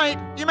tonight,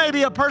 you may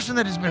be a person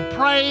that has been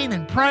praying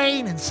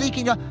and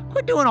seeking God.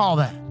 Quit doing all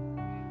that.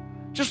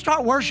 Just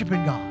start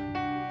worshiping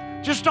God.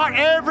 Just start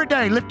every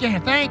day. Lift your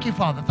hand. Thank you,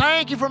 Father.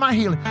 Thank you for my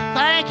healing.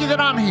 Thank you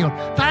that I'm healed.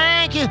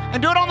 Thank you.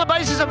 And do it on the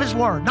basis of His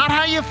Word. Not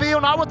how you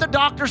feel, not what the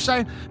doctor's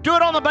saying. Do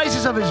it on the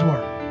basis of His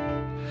Word.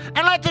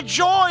 And let the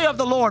joy of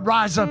the Lord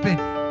rise up in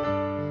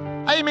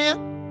you.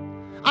 Amen.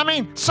 I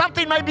mean,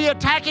 something may be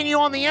attacking you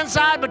on the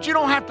inside, but you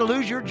don't have to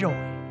lose your joy.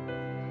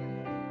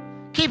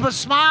 Keep a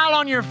smile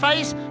on your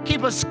face.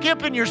 Keep a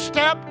skip in your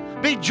step.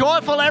 Be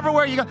joyful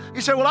everywhere you go.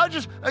 You say, well, I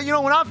just, when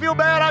I feel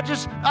bad,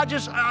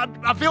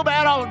 I feel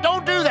bad all.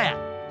 Don't do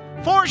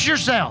that. Force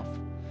yourself.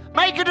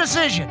 Make a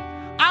decision.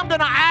 I'm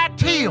going to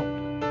act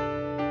healed.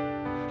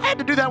 I had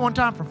to do that one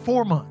time for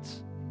 4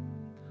 months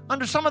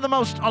under some of the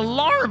most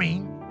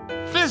alarming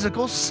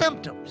physical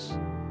symptoms.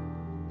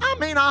 I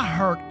mean, I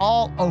hurt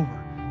all over.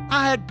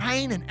 I had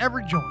pain in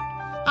every joint.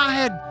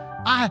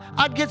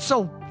 I'd get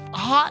so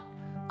hot,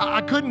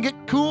 I couldn't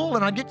get cool,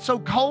 and I'd get so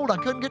cold, I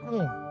couldn't get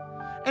warm.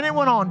 And it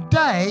went on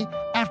day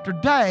after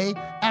day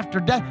after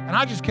day. And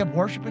I just kept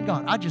worshiping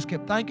God. I just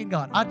kept thanking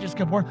God. I just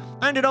kept worshiping.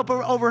 I ended up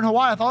over in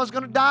Hawaii. I thought I was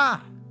going to die.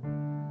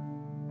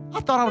 I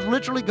thought I was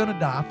literally going to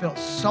die. I felt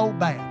so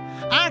bad.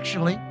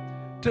 Actually,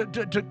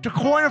 to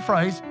coin a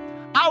phrase,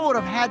 I would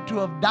have had to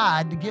have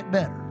died to get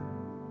better.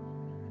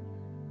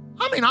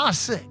 I mean, I was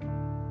sick.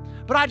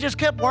 But I just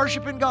kept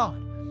worshiping God.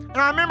 And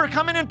I remember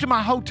coming into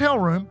my hotel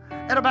room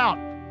at about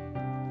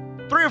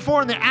 3 or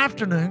 4 in the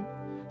afternoon.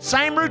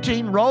 Same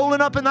routine, rolling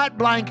up in that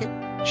blanket,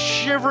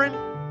 shivering,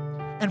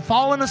 and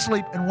falling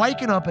asleep and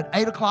waking up at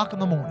 8 o'clock in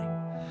the morning.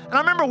 And I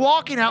remember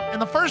walking out, and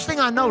the first thing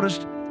I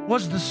noticed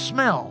was the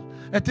smell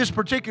at this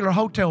particular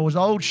hotel. It was the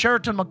old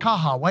Sheraton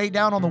Makaha, way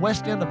down on the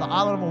west end of the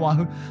island of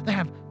Oahu. They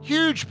have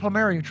huge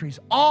plumeria trees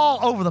all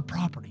over the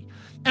property.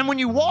 And when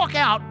you walk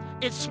out,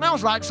 it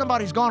smells like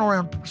somebody's gone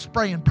around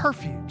spraying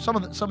perfume. Some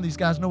of these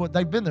guys know what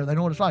they've been there. They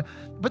know what it's like.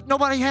 But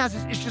nobody has.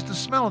 It's just the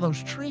smell of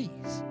those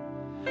trees.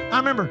 I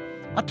remember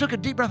I took a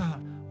deep breath. I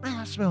thought, man,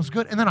 that smells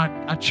good. And then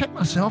I checked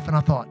myself and I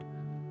thought,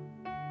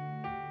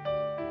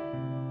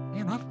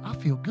 man, I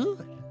feel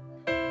good.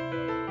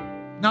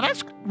 Now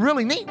that's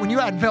really neat when you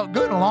hadn't felt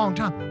good in a long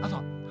time. I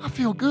thought, I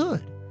feel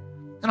good.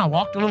 And I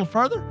walked a little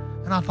further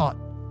and I thought,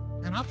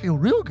 man, I feel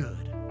real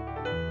good.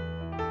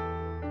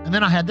 And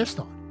then I had this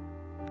thought,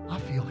 I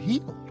feel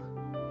healed.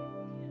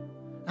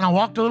 And I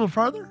walked a little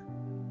further.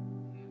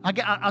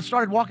 I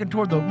started walking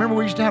toward remember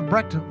we used to have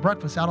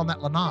breakfast out on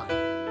that lanai.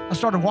 I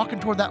started walking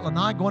toward that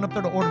lanai, going up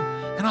there to order,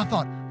 and I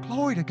thought,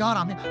 glory to God.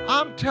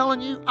 I'm telling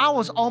you, I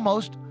was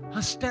almost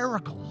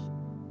hysterical.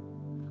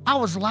 I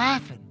was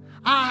laughing.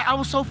 I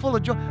was so full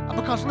of joy.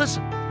 Because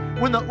listen,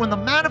 when the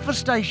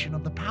manifestation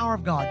of the power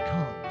of God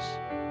comes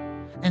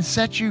and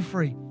sets you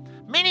free,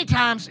 many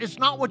times it's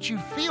not what you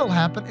feel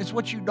happen, it's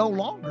what you no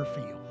longer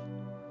feel.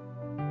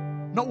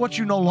 Not what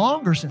you no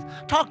longer sense.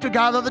 Talked to a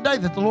guy the other day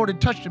that the Lord had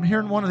touched him here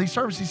in one of these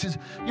services. He says,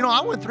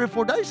 I went 3 or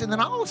 4 days and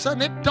then all of a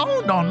sudden it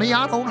dawned on me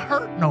I don't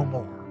hurt no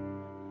more.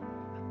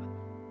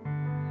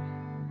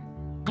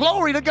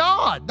 Glory to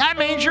God. That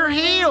means you're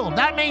healed.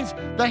 That means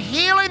the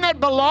healing that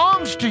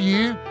belongs to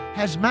you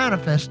has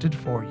manifested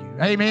for you.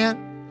 Amen.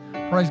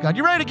 Praise God.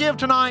 You ready to give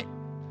tonight?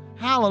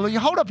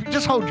 Hallelujah.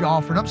 Just hold your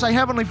offering up. Say,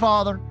 Heavenly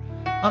Father,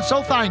 I'm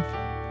so thankful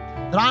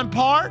that I'm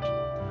part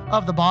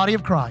of the body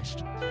of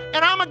Christ.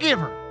 And I'm a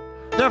giver.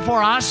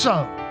 Therefore, I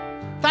sow.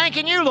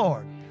 Thanking you,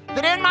 Lord,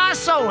 that in my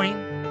sowing,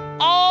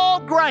 all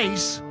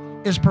grace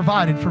is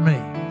provided for me.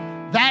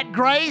 That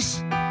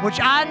grace which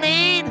I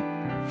need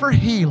for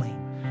healing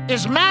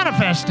is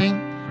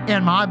manifesting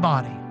in my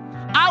body.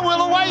 I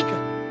will awaken.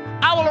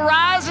 I will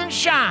arise and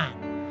shine.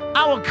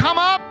 I will come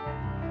up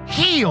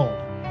healed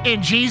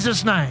in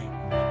Jesus' name.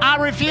 I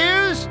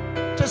refuse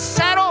to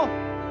settle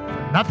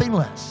for nothing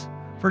less.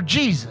 For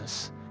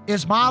Jesus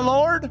is my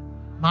Lord,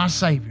 my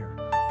Savior,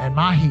 and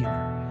my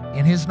healer.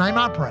 In His name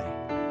I pray.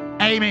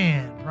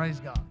 Amen. Praise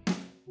God.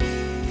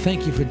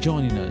 Thank you for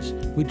joining us.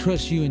 We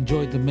trust you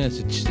enjoyed the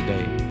message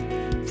today.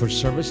 For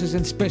services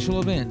and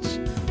special events,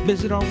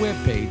 visit our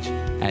webpage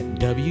at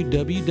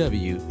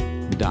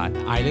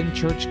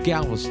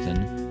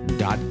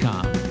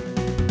www.islandchurchgalveston.com.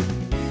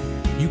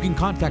 You can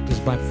contact us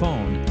by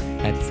phone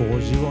at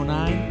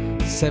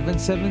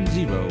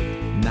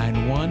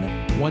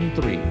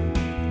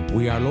 409-770-9113.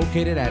 We are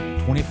located at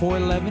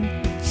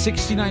 2411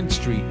 69th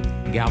Street,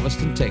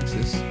 Galveston,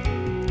 Texas.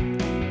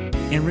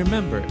 And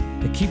remember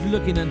to keep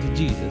looking unto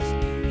Jesus.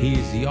 He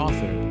is the author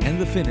and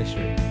the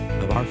finisher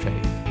of our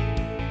faith.